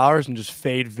 $10,000 and just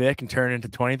fade Vic and turn it into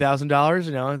 $20,000,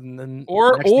 you know, and then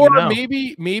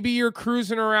maybe you're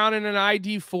cruising around in an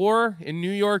ID4 in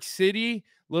New York City,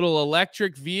 little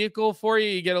electric vehicle for you.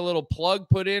 You get a little plug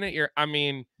put in it.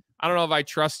 I don't know if I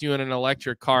trust you in an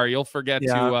electric car. You'll forget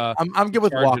to. I'm good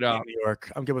with walking in New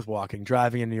York. I'm good with walking.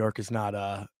 Driving in New York is not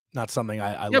something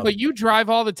I love. Yeah, but you drive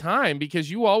all the time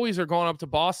because you always are going up to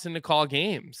Boston to call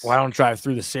games. Well, I don't drive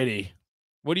through the city.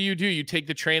 What do? You take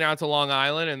the train out to Long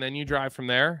Island and then you drive from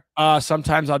there?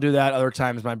 Sometimes I'll do that. Other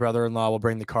times my brother-in-law will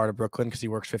bring the car to Brooklyn because he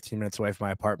works 15 minutes away from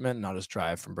my apartment, and I'll just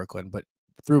drive from Brooklyn. But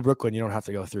through Brooklyn, you don't have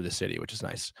to go through the city, which is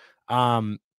nice.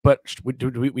 But we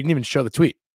didn't even show the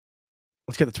tweet.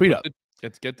 Let's get the tweet up.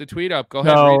 Let's get the tweet up. Go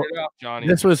ahead, read it up, Johnny.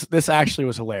 This actually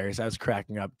was hilarious. I was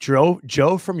cracking up.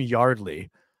 Joe from Yardley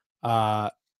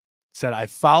said, "I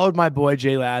followed my boy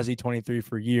Jay Lazzy, 23,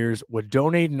 for years. Would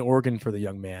donate an organ for the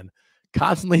young man.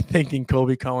 Constantly thinking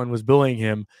Colby Cohen was bullying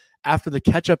him. After the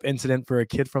catch-up incident for a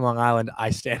kid from Long Island, I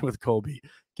stand with Colby.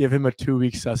 Give him a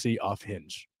 2-week sussy off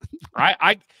Hinge."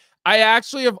 I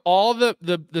actually, of all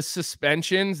the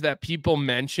suspensions that people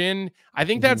mention, I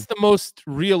think that's the most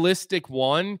realistic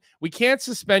one. We can't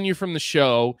suspend you from the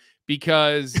show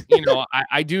because,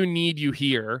 I do need you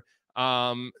here.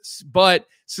 But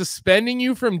suspending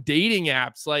you from dating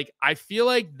apps, like, I feel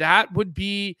like that would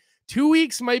be 2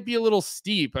 weeks might be a little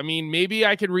steep. I mean, maybe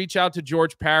I could reach out to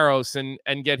George Paros and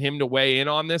get him to weigh in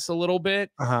on this a little bit.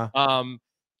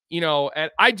 And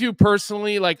I do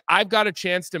personally, like, I've got a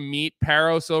chance to meet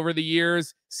Paros over the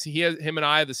years. Him and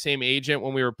I have the same agent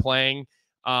when we were playing.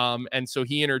 And so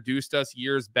he introduced us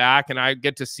years back, and I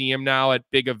get to see him now at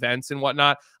big events and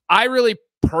whatnot. I really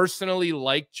personally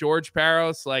like George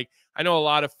Paros. Like, I know a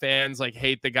lot of fans like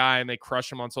hate the guy and they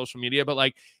crush him on social media, but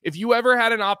like, if you ever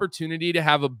had an opportunity to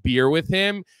have a beer with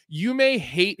him, you may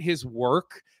hate his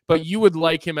work, but you would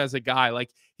like him as a guy. Like,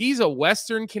 he's a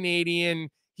Western Canadian.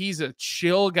 He's a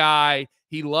chill guy.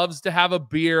 He loves to have a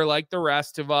beer like the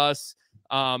rest of us.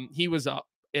 He was a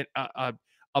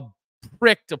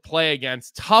prick to play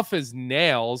against, tough as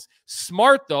nails,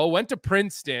 smart though, went to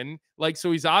Princeton. Like,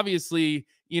 so he's obviously,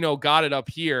 got it up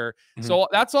here. So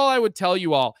that's all I would tell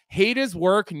you all. Hate his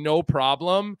work, no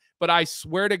problem. But I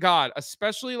swear to God,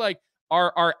 especially like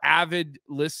our avid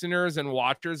listeners and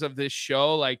watchers of this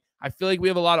show, like, I feel like we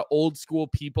have a lot of old school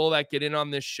people that get in on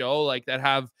this show, like that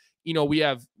have, we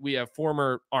have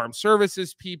former armed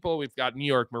services people. We've got New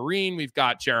York Marine. We've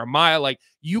got Jeremiah. Like,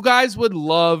 you guys would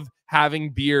love having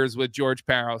beers with George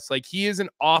Paros. Like, he is an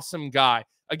awesome guy.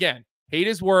 Again, hate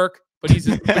his work, but he's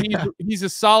a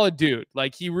solid dude.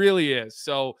 Like, he really is.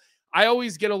 So I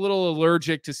always get a little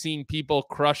allergic to seeing people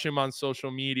crush him on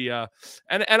social media.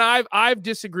 And I've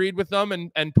disagreed with them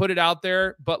and put it out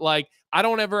there, but like, I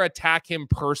don't ever attack him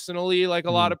personally like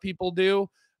a lot of people do.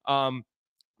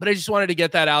 But I just wanted to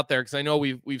get that out there because I know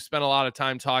we've spent a lot of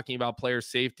time talking about player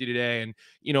safety today, and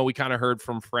we kind of heard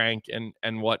from Frank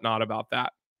and whatnot about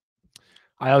that.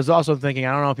 I was also thinking,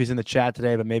 I don't know if he's in the chat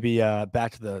today, but maybe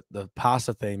back to the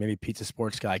pasta thing. Maybe Pizza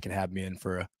Sports Guy can have me in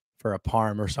for a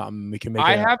parm or something. We can make.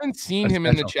 I haven't seen him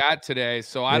in the chat today,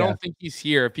 so I don't think he's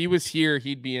here. If he was here,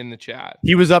 he'd be in the chat.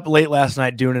 He was up late last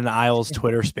night doing an Isles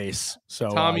Twitter space.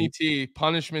 So Tommy T,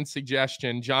 punishment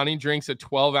suggestion: Johnny drinks a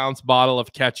 12-ounce bottle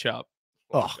of ketchup.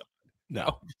 Oh,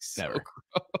 no, so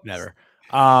never.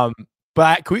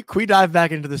 But can we dive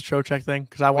back into this Trocheck thing?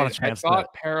 Because I want to chance that. I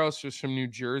thought Paros was from New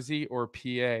Jersey or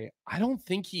PA. I don't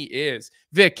think he is.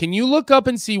 Vic, can you look up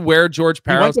and see where George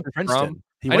Paros is from?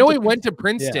 I know he went to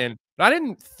Princeton, but I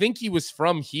didn't think he was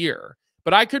from here.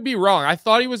 But I could be wrong. I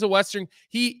thought he was a Western.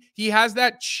 He has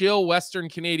that chill Western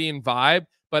Canadian vibe,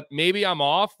 but maybe I'm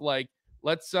off. Like,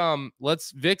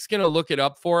 let's Vic's gonna look it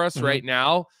up for us right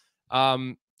now.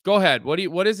 Go ahead.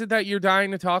 What is it that you're dying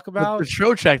to talk about? The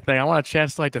Trocheck thing. I want a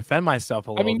chance to like defend myself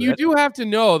a little bit. I mean, you do have to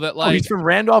know that like he's from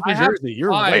Randolph, New Jersey. You're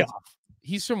way off.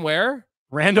 He's from where?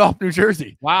 Randolph, New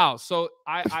Jersey. Wow. So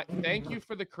I thank you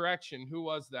for the correction. Who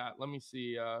was that? Let me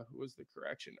see. Who was the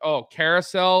correction? Oh,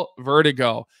 Carousel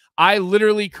Vertigo. I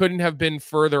literally couldn't have been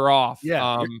further off.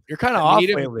 Yeah, you're kind of off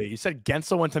lately. You said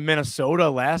Gensel went to Minnesota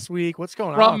last week. What's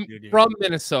going on? From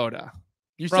Minnesota.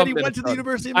 You said he went to the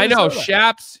University of Minnesota. I know.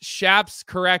 Shaps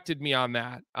corrected me on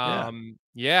that.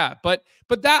 Yeah. But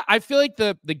that I feel like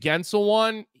the Gensel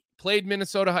one played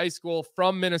Minnesota high school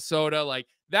from Minnesota. Like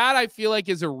that, I feel like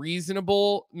is a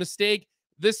reasonable mistake.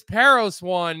 This Parros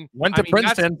one went to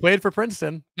Princeton, played for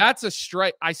Princeton. That's a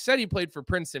strike. I said he played for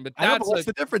Princeton, but what's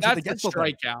the difference? That's a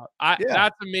strikeout.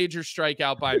 That's a major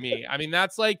strikeout by me. I mean,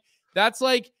 that's like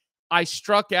I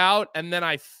struck out and then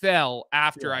I fell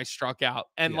after I struck out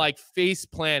and like face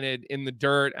planted in the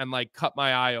dirt and like cut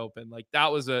my eye open. Like that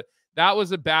was a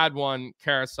bad one,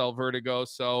 Carousel Vertigo.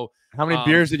 So how many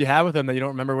beers did you have with him that you don't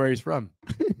remember where he's from?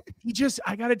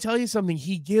 I got to tell you something.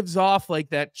 He gives off like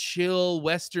that chill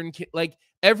Western, like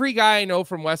every guy I know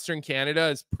from Western Canada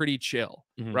is pretty chill.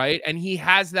 Right. And he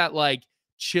has that like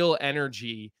chill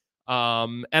energy.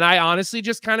 And I honestly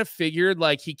just kind of figured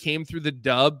like he came through the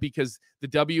dub because the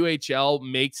WHL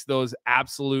makes those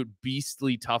absolute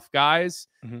beastly tough guys.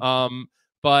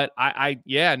 But I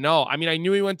mean, I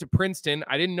knew he went to Princeton.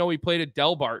 I didn't know he played at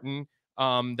Delbarton.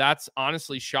 That's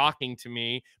honestly shocking to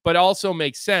me, but also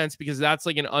makes sense because that's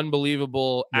like an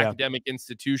unbelievable academic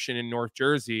institution in North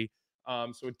Jersey.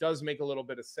 So it does make a little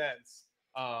bit of sense.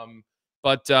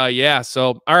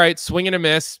 So all right, swing and a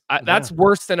miss. That's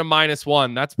worse than a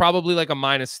 -1. That's probably like a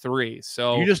 -3.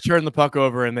 So you just turned the puck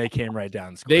over and they came right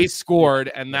down. They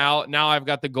scored, and now I've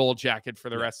got the gold jacket for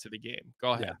the rest of the game.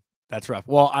 Go ahead. Yeah, that's rough.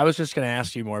 Well, I was just going to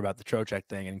ask you more about the Trocheck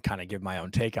thing and kind of give my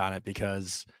own take on it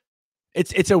because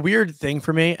it's a weird thing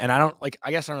for me, and I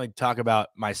guess I don't really talk about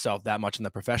myself that much in the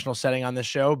professional setting on this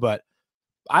show, but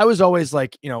I was always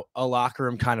like, a locker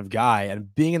room kind of guy,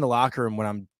 and being in the locker room when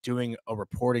I'm doing a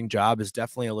reporting job is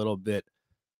definitely a little bit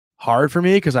hard for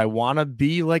me because I want to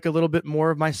be like a little bit more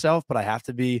of myself, but I have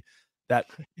to be that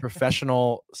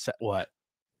professional. What?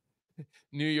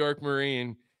 New York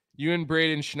Marine. You and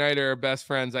Braden Schneider are best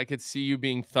friends. I could see you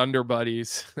being Thunder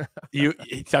buddies. You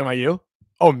talking about you?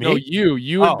 Oh, me? No,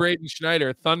 you and Braden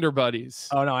Schneider, Thunder buddies.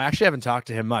 Oh no, I actually haven't talked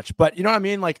to him much, but you know what I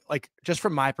mean? Like just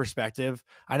from my perspective,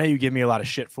 I know you give me a lot of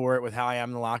shit for it with how I am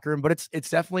in the locker room, but it's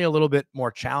definitely a little bit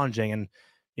more challenging. And,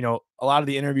 a lot of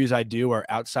the interviews I do are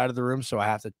outside of the room. So I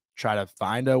have to try to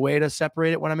find a way to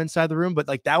separate it when I'm inside the room. But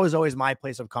like, that was always my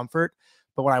place of comfort.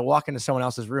 But when I walk into someone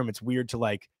else's room, it's weird to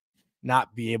like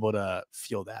not be able to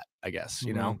feel that, I guess,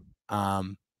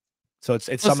 so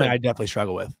it's something I definitely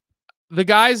struggle with. The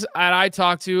guys that I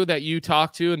talk to, that you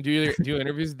talk to and do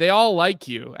interviews, they all like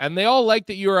you. And they all like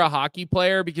that you're a hockey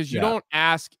player because you don't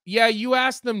ask. Yeah, you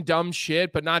ask them dumb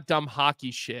shit, but not dumb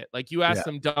hockey shit. Like you ask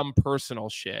them dumb personal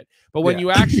shit. But when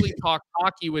you actually talk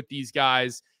hockey with these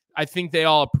guys, I think they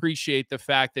all appreciate the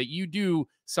fact that you do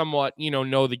somewhat,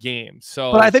 know the game.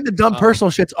 So, but I think the dumb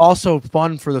personal shit's also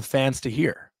fun for the fans to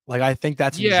hear. Like, I think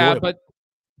that's enjoyable.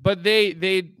 But they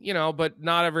but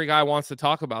not every guy wants to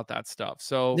talk about that stuff.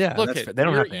 So look, they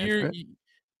don't have to answer it.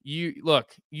 You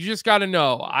just got to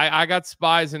know. I got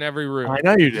spies in every room. I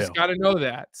know you do. Just got to know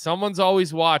that someone's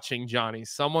always watching, Johnny.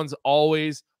 Someone's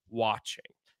always watching.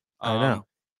 I know.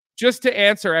 Just to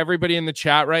answer everybody in the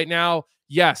chat right now,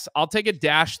 yes, I'll take a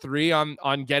 -3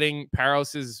 on getting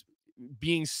Parros's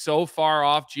being so far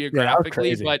off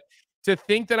geographically, but to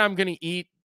think that I'm going to eat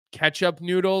ketchup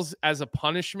noodles as a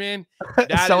punishment,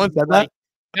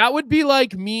 that would be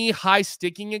like me high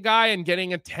sticking a guy and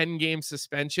getting a 10-game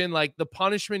suspension. Like the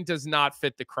punishment does not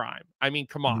fit the crime. I mean,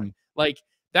 come on. Like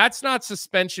that's not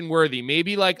suspension worthy.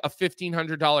 Maybe like a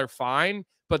 $1,500 fine,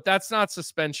 but that's not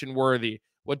suspension worthy.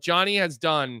 What Johnny has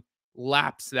done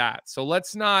laps that. So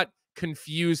let's not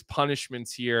confuse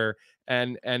punishments here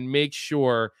and make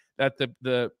sure that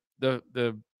the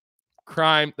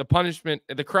crime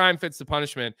fits the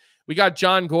punishment. We got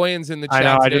John Goyens in the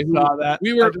chat. I just saw that.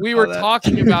 We were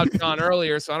talking about John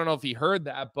earlier, so I don't know if he heard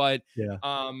that, but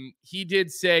he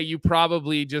did say you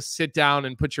probably just sit down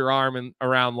and put your arm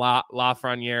around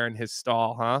Lafreniere in his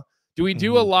stall, huh? Do we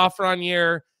do a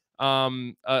Lafreniere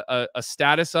a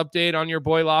status update on your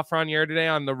boy Lafreniere today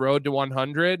on the road to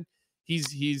 100?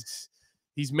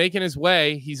 He's making his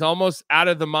way. He's almost out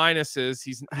of the minuses.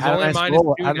 He's only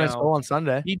 -2 now. Had a nice goal on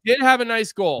Sunday. He did have a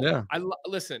nice goal. Yeah.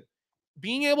 Listen,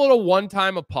 being able to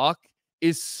one-time a puck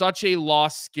is such a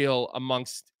lost skill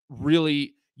amongst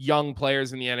really young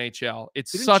players in the NHL.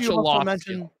 It's Didn't such you a also lost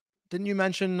mention? skill. Didn't you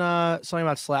mention something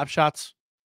about slap shots?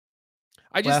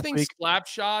 I just last think week? slap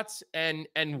shots and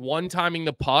one-timing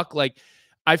the puck, like,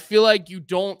 I feel like you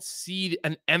don't see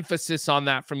an emphasis on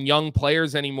that from young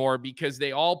players anymore because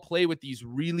they all play with these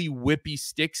really whippy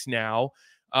sticks now,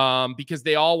 because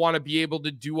they all want to be able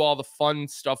to do all the fun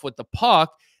stuff with the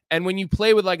puck. And when you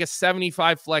play with like a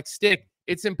 75 flex stick,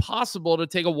 it's impossible to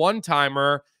take a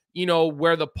one-timer, you know,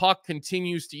 where the puck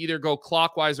continues to either go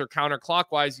clockwise or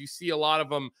counterclockwise. You see a lot of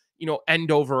them, you know, end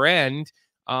over end.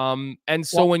 And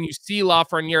so when you see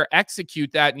Lafreniere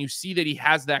execute that and you see that he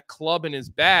has that club in his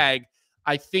bag,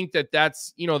 I think that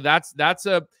that's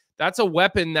a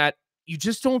weapon that you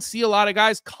just don't see a lot of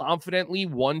guys confidently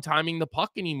one-timing the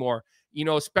puck anymore, you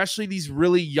know, especially these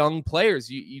really young players.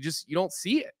 You don't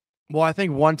see it. Well, I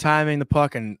think one-timing the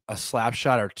puck and a slap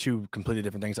shot are two completely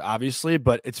different things, obviously.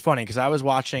 But it's funny because I was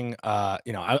watching,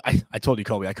 you know, I told you,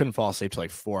 Colby, I couldn't fall asleep till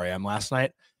like 4 a.m. last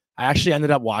night. I actually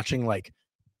ended up watching like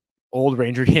old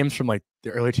Ranger games from like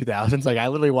the early 2000s. Like I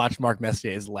literally watched Mark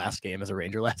Messier's last game as a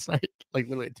Ranger last night, like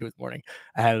literally at 2 in the morning.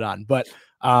 I had it on. But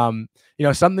you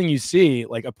know, something you see,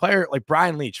 like a player like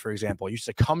Brian Leach, for example, used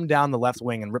to come down the left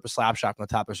wing and rip a slap shot from the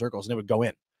top of circles and it would go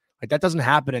in. Like that doesn't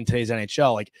happen in today's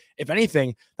NHL. Like if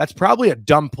anything, that's probably a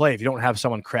dumb play if you don't have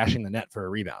someone crashing the net for a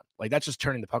rebound. Like that's just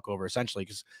turning the puck over essentially,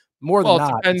 because more than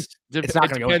not, it's not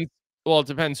going to go in. Well, it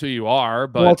depends who you are,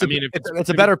 but well, I mean, if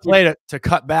it's a better play to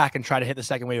cut back and try to hit the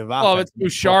second wave of offense. Well, if it's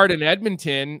Bouchard in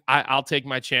Edmonton, I'll take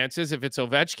my chances. If it's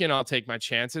Ovechkin, I'll take my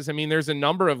chances. I mean, there's a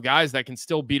number of guys that can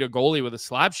still beat a goalie with a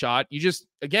slap shot. You just,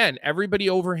 again, everybody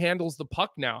overhandles the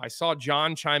puck now. I saw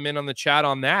John chime in on the chat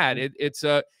on that. It's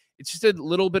just a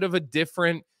little bit of a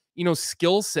different, you know,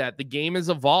 skill set. The game has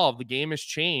evolved. The game has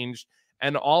changed.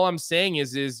 And all I'm saying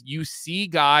is you see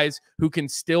guys who can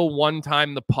still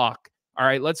one-time the puck. All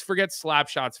right, let's forget slap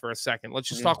shots for a second. Let's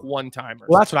just talk one-timers.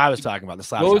 Well, that's what I was talking about, the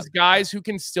slap Those shot. guys who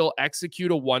can still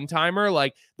execute a one-timer,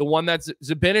 like the one that's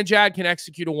Zibanejad can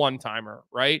execute a one-timer,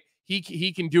 right?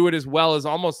 He can do it as well as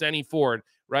almost any forward,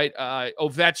 right?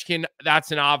 Ovechkin,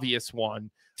 that's an obvious one.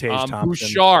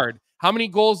 Bouchard. How many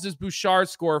goals does Bouchard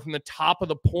score from the top of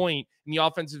the point in the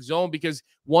offensive zone? Because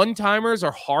one-timers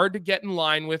are hard to get in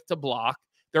line with to block.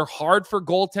 They're hard for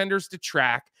goaltenders to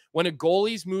track. When a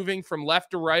goalie's moving from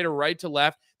left to right or right to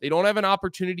left, they don't have an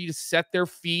opportunity to set their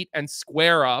feet and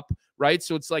square up, right?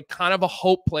 So it's like kind of a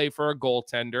hope play for a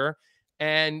goaltender.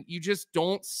 And you just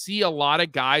don't see a lot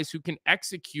of guys who can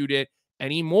execute it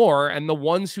anymore. And the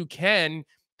ones who can,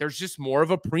 there's just more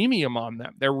of a premium on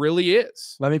them. There really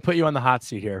is. Let me put you on the hot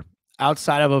seat here.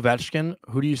 Outside of Ovechkin,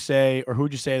 who do you say, or who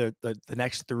would you say the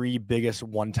next three biggest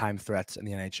one-time threats in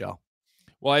the NHL?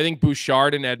 Well, I think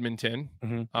Bouchard in Edmonton.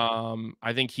 Mm-hmm.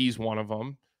 I think he's one of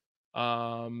them.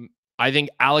 I think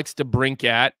Alex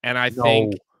DeBrincat, and I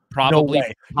think probably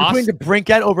You're putting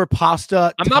DeBrincat over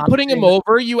Pasta. I'm not putting him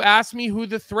over. You asked me who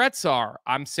the threats are.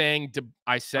 I'm saying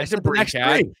I said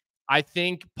DeBrincat. I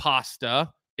think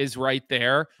Pasta is right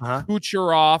there.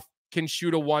 Kucherov can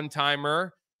shoot a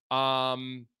one-timer.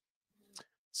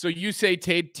 So you say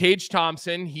Tage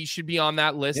Thompson, he should be on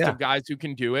that list of guys who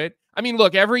can do it. I mean,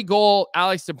 look, every goal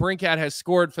Alex DeBrincat has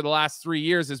scored for the last 3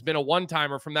 years has been a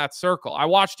one-timer from that circle. I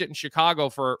watched it in Chicago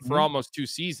for almost 2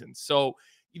 seasons. So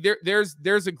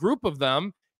there's a group of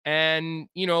them, and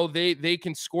you know they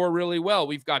can score really well.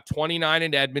 We've got 29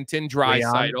 in Edmonton,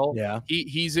 Draisaitl. Yeah,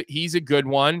 he's a good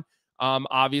one,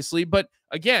 obviously. But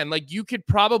again, like you could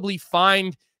probably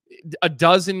find a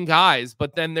dozen guys,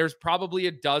 but then there's probably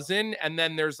a dozen, and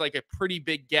then there's like a pretty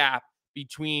big gap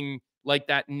between like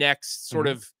that next sort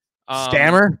of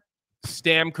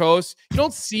Stamkos. You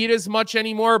don't see it as much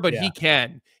anymore, but he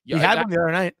can. He had one the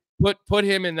other night. Put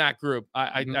him in that group.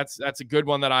 That's a good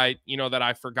one that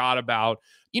I forgot about.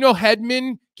 You know,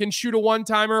 Hedman can shoot a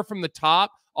one-timer from the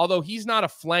top, although he's not a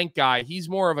flank guy. He's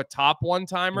more of a top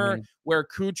one-timer where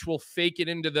Cooch will fake it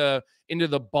into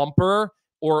the bumper,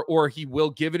 or he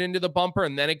will give it into the bumper,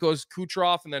 and then it goes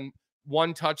Kucherov, and then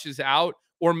one touches out,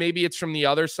 or maybe it's from the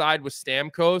other side with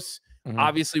Stamkos.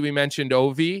 Obviously, we mentioned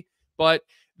Ovi, but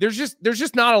there's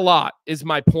just not a lot, is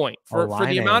my point. For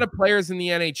the amount of players in the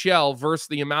NHL versus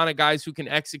the amount of guys who can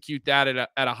execute that at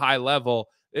a high level,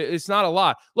 it's not a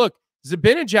lot. Look,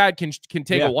 Zibanejad can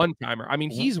take a one-timer. I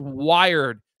mean, he's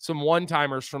wired some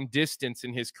one-timers from distance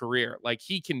in his career. Like,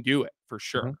 he can do it for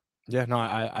sure. Yeah, no,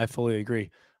 I fully agree.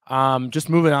 Just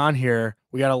moving on here,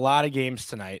 we got a lot of games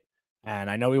tonight, and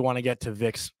I know we want to get to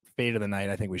Vic's fate of the night.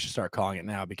 I think we should start calling it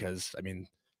now because, I mean,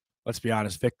 let's be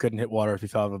honest, Vic couldn't hit water if he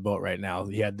fell out of a boat right now.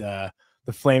 He had the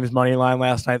the Flames money line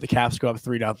last night. The Caps go up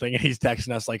 3-0, and he's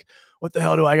texting us like, "What the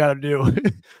hell do I got to do?"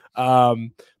 Well,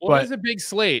 but it's a big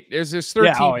slate. There's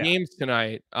 13 games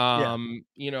tonight.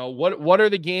 You know, what are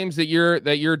the games that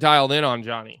you're dialed in on,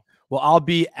 Johnny? Well, I'll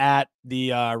be at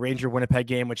the Ranger Winnipeg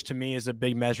game, which to me is a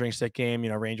big measuring stick game. You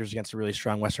know, Rangers against a really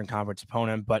strong Western Conference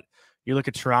opponent. But you look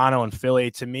at Toronto and Philly.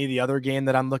 To me, the other game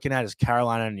that I'm looking at is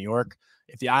Carolina and New York.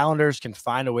 If the Islanders can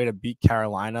find a way to beat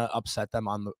Carolina, upset them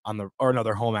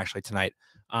they're home actually tonight.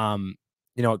 You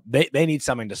know, they need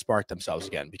something to spark themselves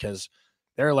again, because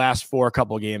their last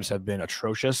couple of games have been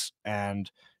atrocious.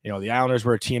 And, you know, the Islanders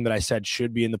were a team that I said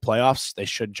should be in the playoffs. They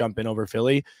should jump in over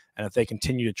Philly. And if they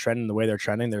continue to trend in the way they're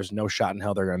trending, there's no shot in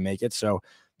hell they're going to make it. So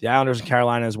the Islanders and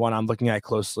Carolina is one I'm looking at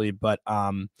closely. But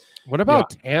what about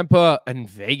Tampa and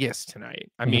Vegas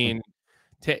tonight? I mean,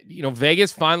 you know,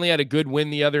 Vegas finally had a good win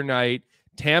the other night.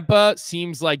 Tampa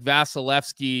seems like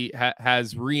Vasilevsky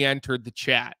has re-entered the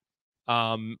chat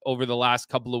over the last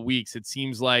couple of weeks. It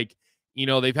seems like, you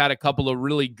know, they've had a couple of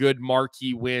really good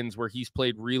marquee wins where he's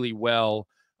played really well.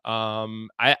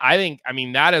 I think, I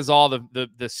mean, that is all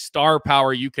the star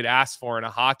power you could ask for in a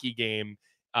hockey game.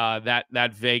 That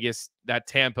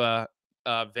Tampa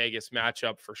Vegas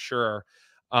matchup for sure.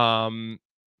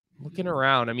 Looking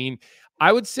around, I mean,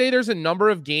 I would say there's a number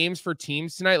of games for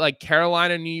teams tonight, like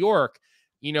Carolina, New York.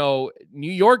 You know,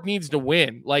 New York needs to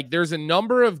win. Like, there's a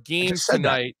number of games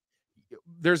tonight.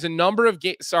 There's a number of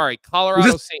games. Sorry,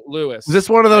 Colorado, St. Louis. Is this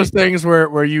one of those things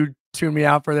where you tune me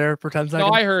out for 10 seconds? No,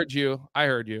 I heard you.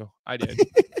 I did.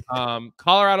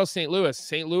 Colorado, St. Louis.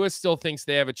 St. Louis still thinks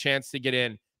they have a chance to get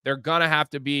in. They're gonna have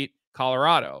to beat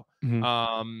Colorado.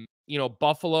 Mm-hmm. You know,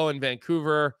 Buffalo and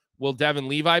Vancouver. Will Devin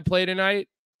Levi play tonight?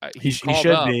 He should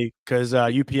be, because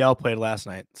UPL played last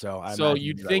night. So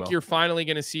you'd think you're finally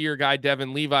going to see your guy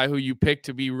Devin Levi, who you picked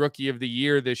to be Rookie of the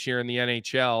Year this year in the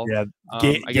NHL. Yeah,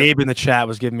 Gabe in the chat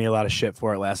was giving me a lot of shit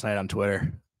for it last night on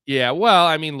Twitter. Yeah, well,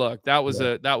 I mean, look, that was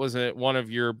one of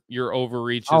your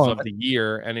overreaches of the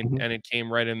year, and it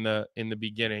came right in the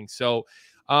beginning. So,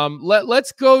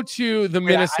 let's go to the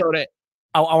Minnesota.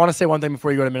 I want to say one thing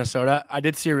before you go to Minnesota. I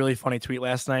did see a really funny tweet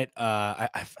last night.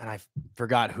 I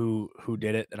forgot who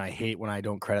did it, and I hate when I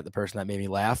don't credit the person that made me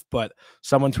laugh. But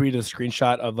someone tweeted a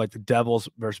screenshot of like the Devils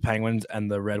versus Penguins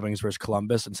and the Red Wings versus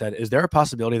Columbus, and said, "Is there a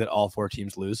possibility that all 4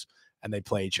 teams lose and they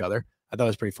play each other?" I thought it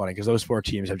was pretty funny, because those 4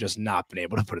 teams have just not been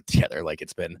able to put it together. Like,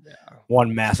 it's been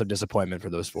one massive disappointment for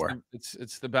those 4.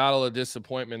 It's the battle of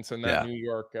disappointments in that New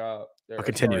York. I'll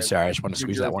continue. Sorry, I just want to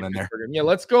squeeze that one in there. Yeah,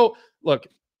 let's go. Look.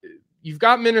 You've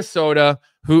got Minnesota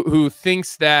who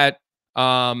thinks that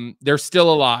they're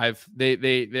still alive.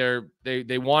 They're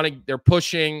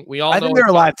pushing. We all know they're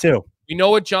alive too. We know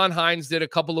what John Hines did a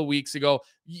couple of weeks ago.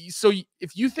 So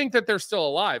if you think that they're still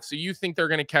alive, so you think they're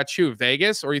going to catch who?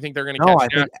 Vegas, or you think they're going to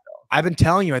catch Nashville? I've been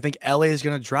telling you, I think LA is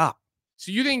going to drop.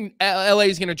 So you think LA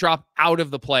is going to drop out of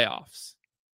the playoffs?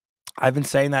 I've been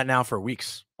saying that now for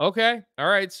weeks. Okay. All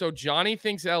right. So Johnny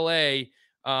thinks LA.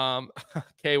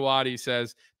 K Waddy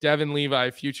says Devin Levi,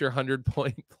 future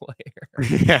 100-point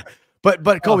player. Yeah, but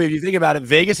Colby, if you think about it,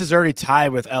 Vegas is already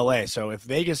tied with LA. So if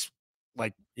Vegas,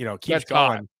 keeps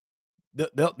going,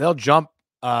 they'll jump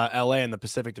LA in the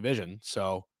Pacific Division.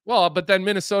 So but then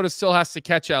Minnesota still has to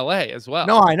catch LA as well.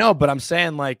 No, I know, but I'm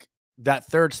saying that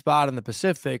third spot in the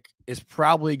Pacific is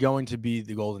probably going to be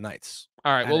the Golden Knights.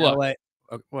 All right. Well, look,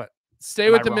 what?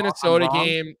 Stay with the Minnesota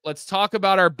game. Let's talk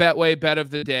about our Betway bet of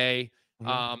the day.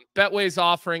 Betway is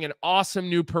offering an awesome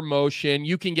new promotion.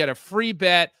 You can get a free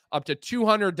bet up to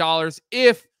 $200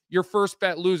 if your first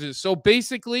bet loses. So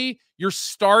basically, you're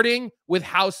starting with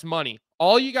house money.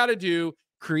 All you got to do,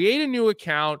 create a new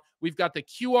account. We've got the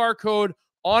QR code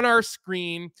on our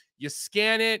screen. You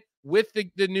scan it with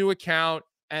the new account,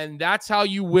 and that's how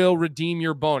you will redeem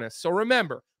your bonus. So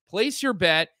remember, place your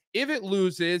bet. If it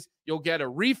loses, you'll get a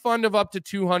refund of up to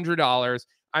 $200.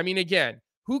 I mean, again,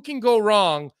 who can go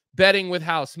wrong betting with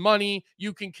house money?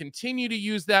 You can continue to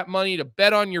use that money to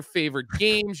bet on your favorite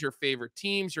games, your favorite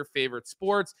teams, your favorite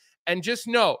sports. And just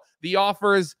know the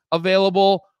offer is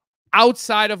available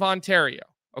outside of Ontario.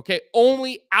 Okay.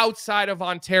 Only outside of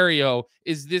Ontario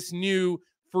is this new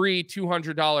free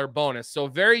 $200 bonus. So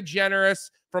very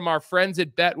generous from our friends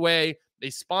at Betway. They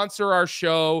sponsor our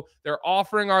show. They're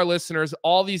offering our listeners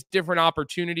all these different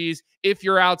opportunities. If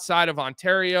you're outside of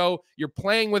Ontario, you're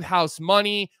playing with house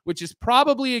money, which is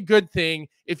probably a good thing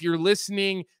if you're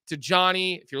listening to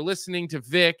Johnny, if you're listening to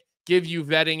Vic, give you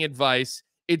betting advice.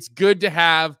 It's good to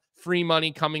have free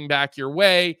money coming back your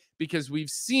way, because we've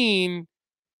seen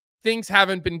things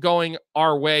haven't been going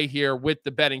our way here with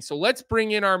the betting. So let's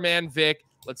bring in our man, Vic.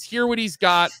 Let's hear what he's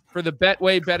got for the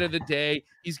Betway bet of the day.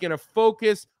 He's going to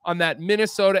focus on that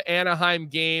Minnesota-Anaheim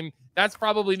game. That's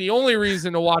probably the only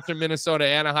reason to watch a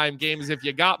Minnesota-Anaheim game is if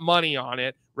you got money on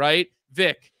it, right?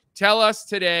 Vic, tell us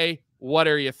today, what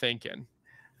are you thinking?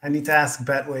 I need to ask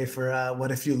Betway for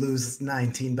what if you lose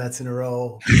 19 bets in a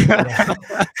row? I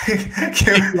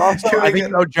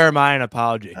think owe Jeremiah an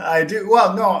apology. I do.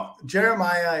 Well, no,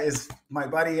 Jeremiah is my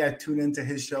buddy. I tune into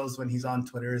his shows when he's on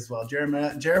Twitter as well.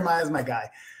 Jeremiah is my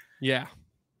guy. Yeah.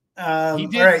 He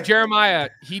did, right. Jeremiah,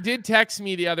 he did text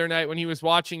me the other night when he was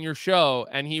watching your show,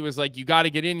 and he was like, you got to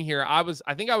get in here. I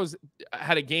think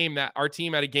had a game that our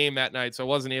team had a game that night, so I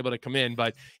wasn't able to come in,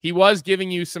 but he was giving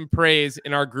you some praise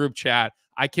in our group chat.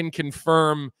 I can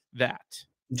confirm that.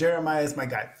 Jeremiah is my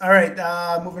guy. All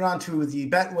right. Moving on to the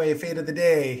Betway fate of the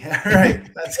day. All right,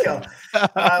 let's go.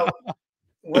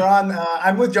 We're on.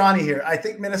 I'm with Johnny here. I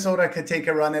think Minnesota could take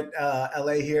a run at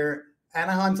LA here.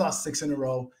 Anaheim's lost 6 in a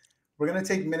row. We're going to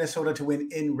take Minnesota to win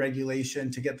in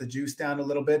regulation to get the juice down a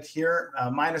little bit here.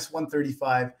 Minus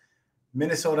 135.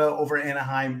 Minnesota over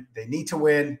Anaheim. They need to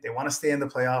win. They want to stay in the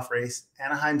playoff race.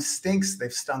 Anaheim stinks.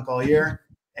 They've stunk all year.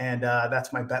 And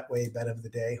that's my Betway bet of the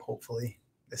day. Hopefully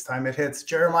this time it hits.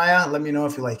 Jeremiah, let me know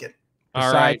if you like it.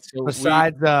 All right. So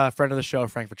besides friend of the show,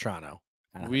 Frank Vetrano.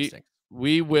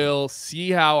 We will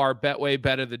see how our Betway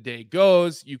bet of the day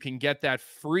goes. You can get that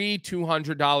free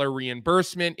 $200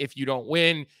 reimbursement if you don't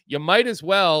win. You might as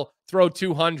well throw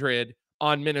 $200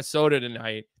 on Minnesota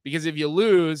tonight, because if you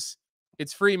lose,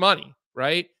 it's free money,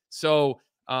 right? So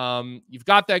you've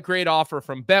got that great offer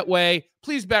from Betway.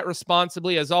 Please bet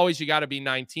responsibly. As always, you got to be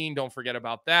 19. Don't forget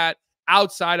about that.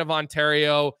 Outside of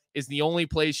Ontario is the only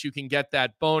place you can get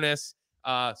that bonus.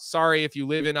 Sorry if you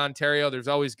live in Ontario. There's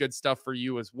always good stuff for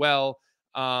you as well.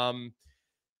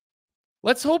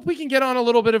 Let's hope we can get on a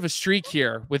little bit of a streak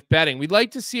here with betting. We'd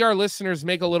like to see our listeners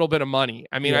make a little bit of money.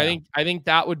 I mean, yeah. I think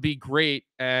that would be great.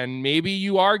 And maybe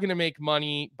you are going to make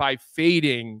money by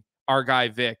fading our guy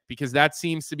Vic, because that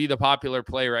seems to be the popular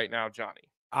play right now, Johnny.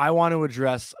 I want to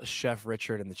address Chef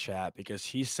Richard in the chat, because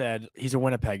he said he's a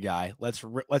Winnipeg guy. Let's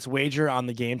wager on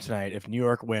the game tonight. If New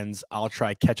York wins, I'll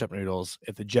try ketchup noodles.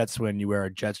 If the Jets win, you wear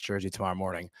a Jets jersey tomorrow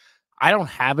morning. I don't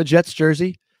have a Jets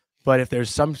jersey, but if there's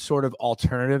some sort of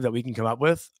alternative that we can come up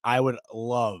with, I would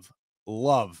love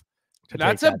to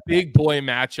That's take a big boy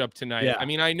matchup tonight. Yeah. I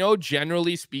mean, I know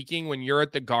generally speaking, when you're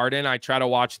at the Garden, I try to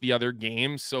watch the other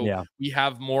games, so we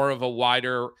have more of a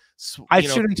wider. I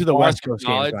tune into the West Coast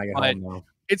games when I get home, though.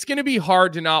 It's going to be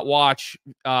hard to not watch,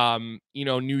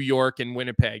 New York and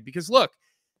Winnipeg, because look,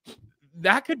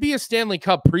 that could be a Stanley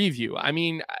Cup preview. I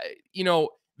mean,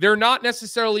 they're not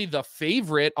necessarily the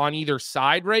favorite on either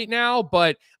side right now,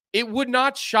 but it would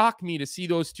not shock me to see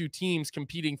those two teams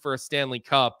competing for a Stanley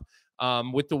Cup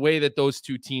with the way that those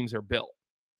two teams are built.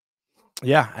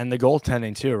 Yeah, and the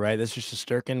goaltending too, right? This is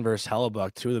Shesterkin versus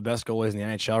Hellebuck, two of the best goalies in the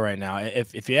NHL right now.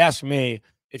 If you ask me,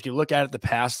 if you look at it the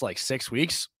past 6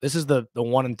 weeks, this is the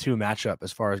 1 and 2 matchup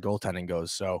as far as goaltending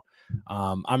goes. So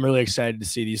I'm really excited to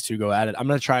see these two go at it. I'm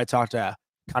going to try to talk to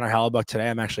Connor Hellebuck today.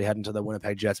 I'm actually heading to the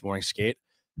Winnipeg Jets morning skate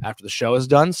after the show is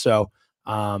done. So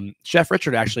Chef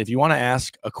Richard, actually, if you want to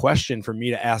ask a question for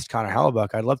me to ask Connor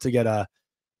Hellebuck, I'd love to get a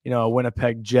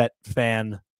Winnipeg Jet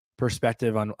fan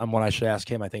perspective on what I should ask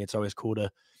him. I think it's always cool to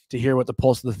hear what the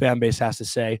pulse of the fan base has to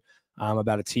say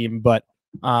about a team. But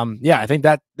I think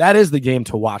that is the game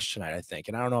to watch tonight, I think.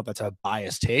 And I don't know if that's a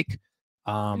biased take.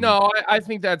 No, I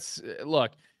think that's,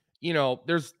 look,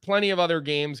 there's plenty of other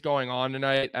games going on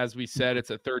tonight. As we said,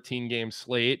 it's a 13-game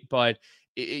slate, but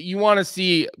you want to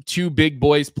see two big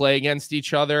boys play against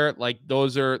each other. Like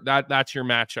that's your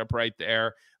matchup right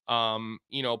there.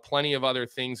 Plenty of other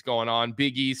things going on.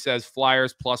 Big E says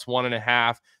Flyers plus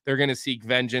 1.5. They're going to seek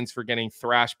vengeance for getting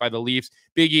thrashed by the Leafs.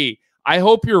 Big E, I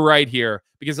hope you're right here,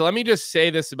 because let me just say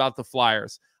this about the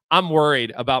Flyers. I'm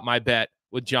worried about my bet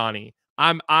with Johnny.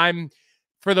 I'm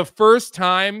for the first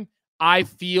time, I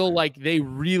feel like they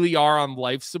really are on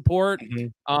life support.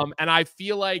 And I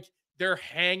feel like they're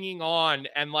hanging on,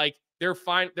 and they're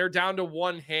fine. They're down to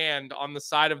one hand on the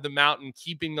side of the mountain,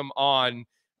 keeping them on.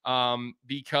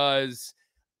 Because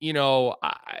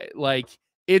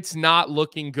it's not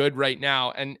looking good right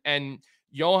now. And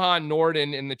Johan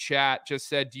Norden in the chat just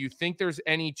said, do you think there's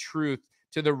any truth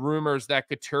to the rumors that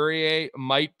Couturier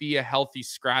might be a healthy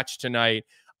scratch tonight?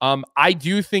 I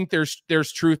do think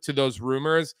there's truth to those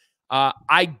rumors.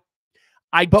 I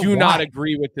do not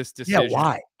agree with this decision.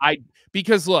 Yeah, why?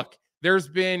 Because look, there's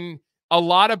been a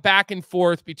lot of back and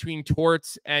forth between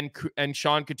Torts and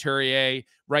Sean Couturier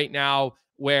right now,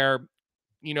 where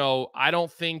I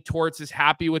don't think Torts is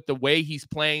happy with the way he's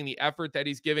playing, the effort that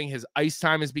he's giving. His ice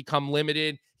time has become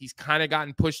limited. He's kind of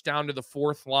gotten pushed down to the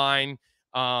fourth line.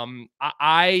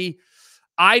 I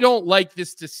don't like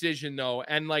this decision though.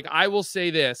 And like, I will say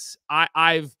this,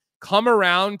 I've come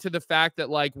around to the fact that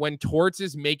like when Torts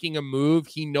is making a move,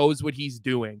 he knows what he's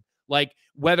doing. Like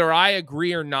whether I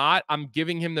agree or not, I'm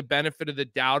giving him the benefit of the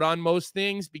doubt on most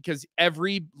things because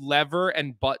every lever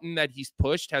and button that he's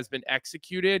pushed has been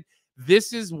executed.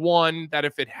 This is one that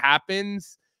if it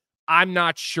happens, I'm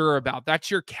not sure about. That's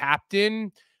your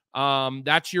captain.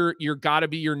 That's you're got to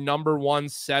be your number one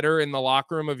setter in the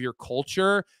locker room of your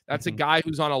culture. That's a guy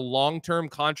who's on a long-term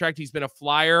contract. He's been a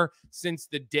Flyer since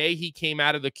the day he came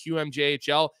out of the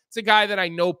QMJHL. It's a guy that I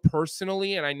know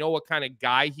personally, and I know what kind of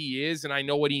guy he is, and I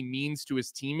know what he means to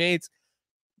his teammates.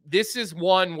 This is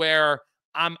one where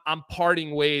I'm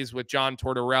parting ways with John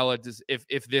Tortorella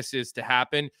if this is to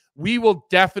happen. We will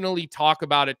definitely talk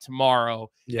about it tomorrow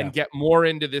and get more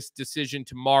into this decision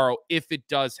tomorrow if it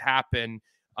does happen.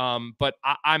 But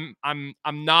I'm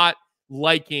not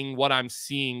liking what I'm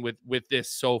seeing with this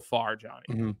so far,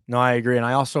 Johnny. No, I agree. And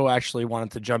I also actually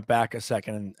wanted to jump back a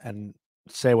second and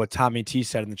say what Tommy T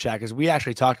said in the chat, because we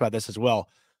actually talked about this as well.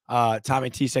 Tommy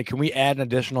T said, can we add an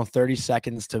additional 30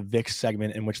 seconds to Vic's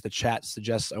segment in which the chat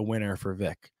suggests a winner for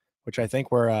Vic, which I think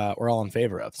we're all in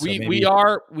favor of. So we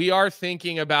are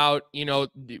thinking about,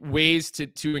 ways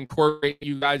to incorporate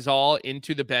you guys all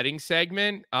into the betting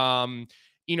segment.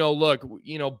 Look,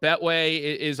 Betway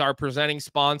is our presenting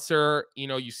sponsor.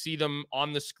 You see them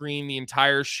on the screen the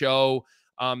entire show.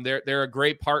 They're a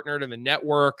great partner to the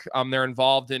network. They're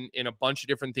involved in a bunch of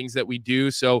different things that we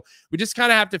do. So we just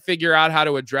kind of have to figure out how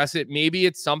to address it. Maybe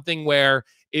it's something where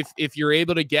if you're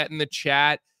able to get in the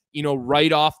chat,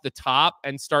 right off the top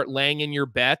and start laying in your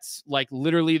bets, like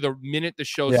literally the minute the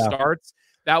show starts.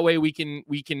 That way we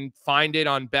can find it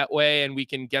on Betway and we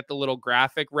can get the little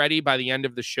graphic ready by the end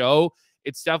of the show.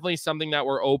 It's definitely something that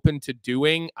we're open to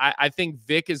doing. I think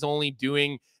Vic is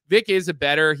a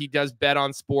bettor. He does bet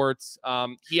on sports.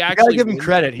 He actually gotta give him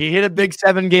credit. He hit a big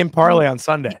 7-game parlay on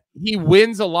Sunday. He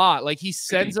wins a lot. Like he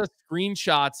sends us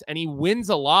screenshots and he wins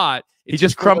a lot. He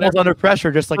just crumbles under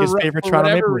pressure, just like his favorite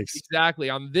Toronto Maple Leafs. Exactly.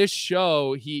 On this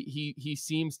show, he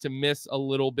seems to miss a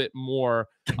little bit more.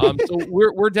 So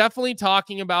we're definitely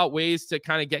talking about ways to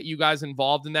kind of get you guys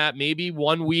involved in that. Maybe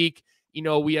one week,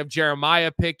 we have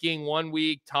Jeremiah picking, one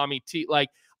week Tommy T. Like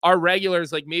our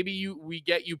regulars, like maybe we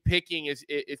get you picking is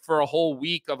for a whole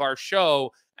week of our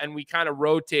show, and we kind of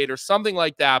rotate or something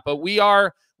like that. But we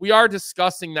are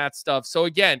discussing that stuff. So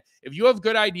again, if you have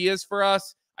good ideas for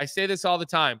us, I say this all the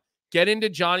time. Get into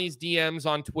Johnny's DMs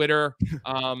on Twitter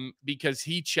because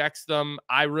he checks them.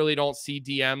 I really don't see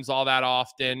DMs all that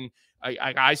often.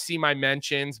 I see my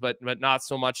mentions, but not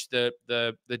so much the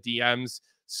DMs.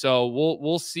 So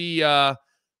we'll see.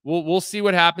 We'll see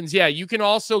what happens. Yeah, you can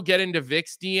also get into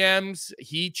Vic's DMs.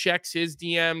 He checks his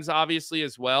DMs obviously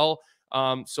as well.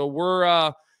 So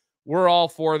we're all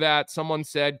for that. Someone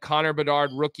said Connor Bedard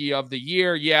Rookie of the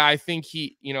Year. Yeah, I think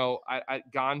he,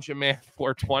 Ganja Man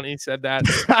 420 said that.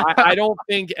 I don't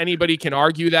think anybody can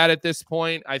argue that at this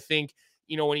point. I think,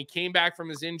 when he came back from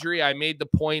his injury, I made the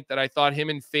point that I thought him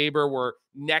and Faber were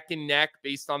neck and neck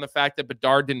based on the fact that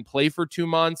Bedard didn't play for 2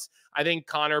 months. I think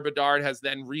Connor Bedard has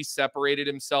then re-separated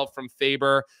himself from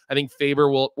Faber. I think Faber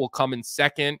will come in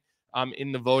second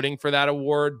in the voting for that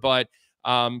award, but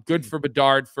good for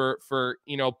Bedard for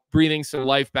breathing some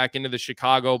life back into the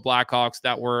Chicago Blackhawks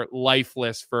that were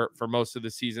lifeless for most of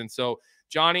the season. So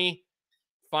Johnny,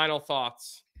 final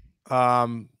thoughts.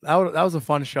 That was a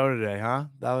fun show today, huh?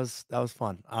 That was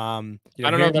fun. I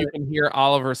don't know if you can hear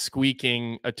Oliver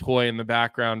squeaking a toy in the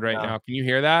background right now. Can you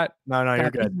hear that? No, God,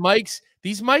 you're good.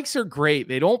 These mics are great.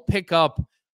 They don't pick up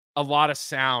a lot of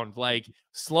sound. Like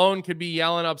Sloan could be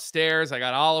yelling upstairs. I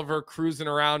got Oliver cruising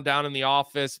around down in the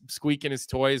office, squeaking his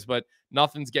toys, but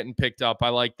nothing's getting picked up. I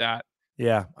like that.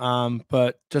 Yeah.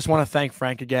 But just want to thank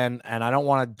Frank again. And I don't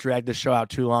want to drag this show out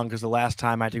too long because the last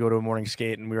time I had to go to a morning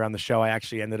skate and we were on the show, I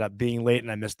actually ended up being late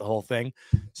and I missed the whole thing.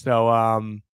 So,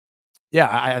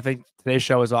 I think today's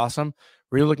show is awesome.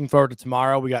 Really looking forward to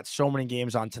tomorrow. We got so many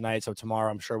games on tonight. So tomorrow,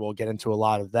 I'm sure we'll get into a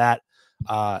lot of that.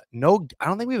 I don't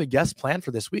think we have a guest planned for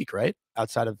this week, right?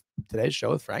 Outside of today's show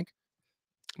with Frank.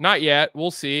 Not yet. We'll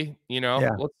see.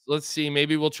 Let's see.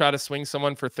 Maybe we'll try to swing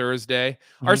someone for Thursday.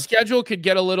 Our schedule could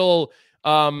get a little,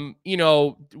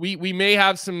 we may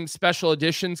have some special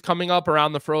editions coming up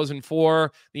around the Frozen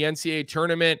Four, the NCAA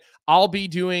tournament. I'll be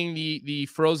doing the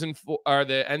Frozen Four or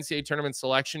the NCAA tournament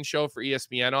selection show for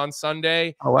ESPN on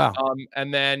Sunday. Oh, wow.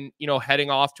 And then, heading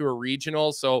off to a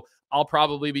regional. So I'll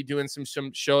probably be doing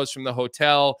some shows from the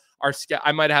hotel.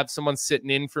 I might have someone sitting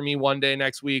in for me one day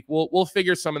next week. We'll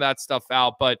figure some of that stuff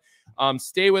out. But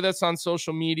stay with us on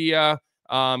social media.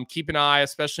 Keep an eye,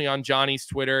 especially on Johnny's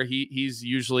Twitter. He's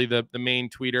usually the main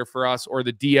tweeter for us, or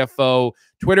the DFO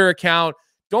Twitter account.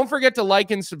 Don't forget to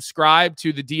like and subscribe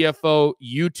to the DFO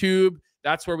YouTube.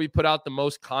 That's where we put out the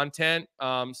most content.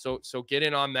 So get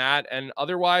in on that. And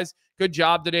otherwise, good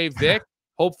job today, Vic.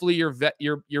 Hopefully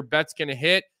your bet's gonna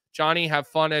hit. Johnny, have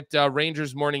fun at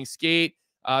Rangers morning skate.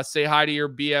 Say hi to your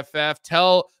BFF.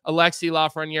 Tell Alexi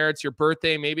Lafreniere it's your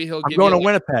birthday. Maybe he'll give you. I'm going to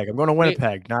Winnipeg. I'm going to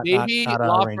Winnipeg. Maybe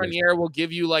Lafreniere will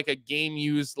give you like a game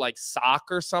used like sock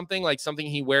or something, like something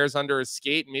he wears under his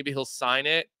skate. Maybe he'll sign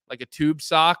it like a tube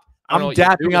sock. I'm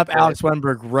dapping up Alex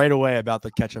Wenberg right away about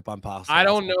the ketchup on pasta. I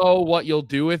don't know what you'll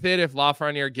do with it. If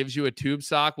Lafreniere gives you a tube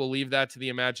sock, we'll leave that to the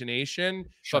imagination.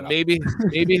 But maybe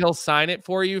he'll sign it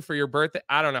for you for your birthday.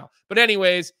 I don't know. But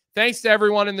anyways, thanks to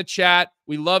everyone in the chat.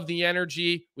 We love the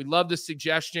energy. We love the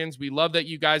suggestions. We love that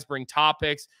you guys bring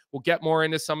topics. We'll get more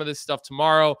into some of this stuff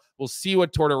tomorrow. We'll see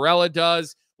what Tortorella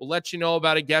does. We'll let you know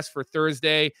about a guest for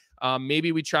Thursday.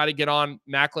 Maybe we try to get on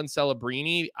Macklin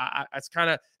Celebrini. It's kind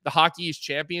of the Hockey East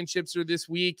Championships are this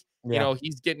week. Yeah. You know,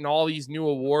 he's getting all these new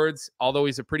awards, although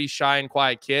he's a pretty shy and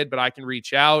quiet kid, but I can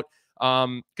reach out.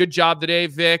 Good job today,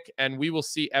 Vic, and we will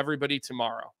see everybody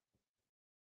tomorrow.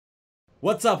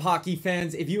 What's up, hockey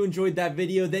fans? If you enjoyed that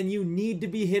video, then you need to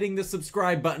be hitting the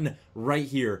subscribe button right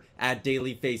here at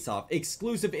Daily Faceoff.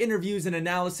 Exclusive interviews and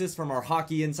analysis from our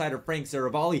hockey insider Frank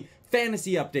Seravalli,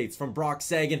 fantasy updates from Brock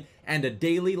Sagan, and a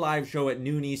daily live show at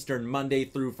noon Eastern Monday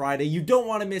through Friday. You don't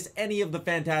want to miss any of the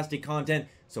fantastic content,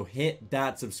 so hit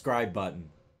that subscribe button.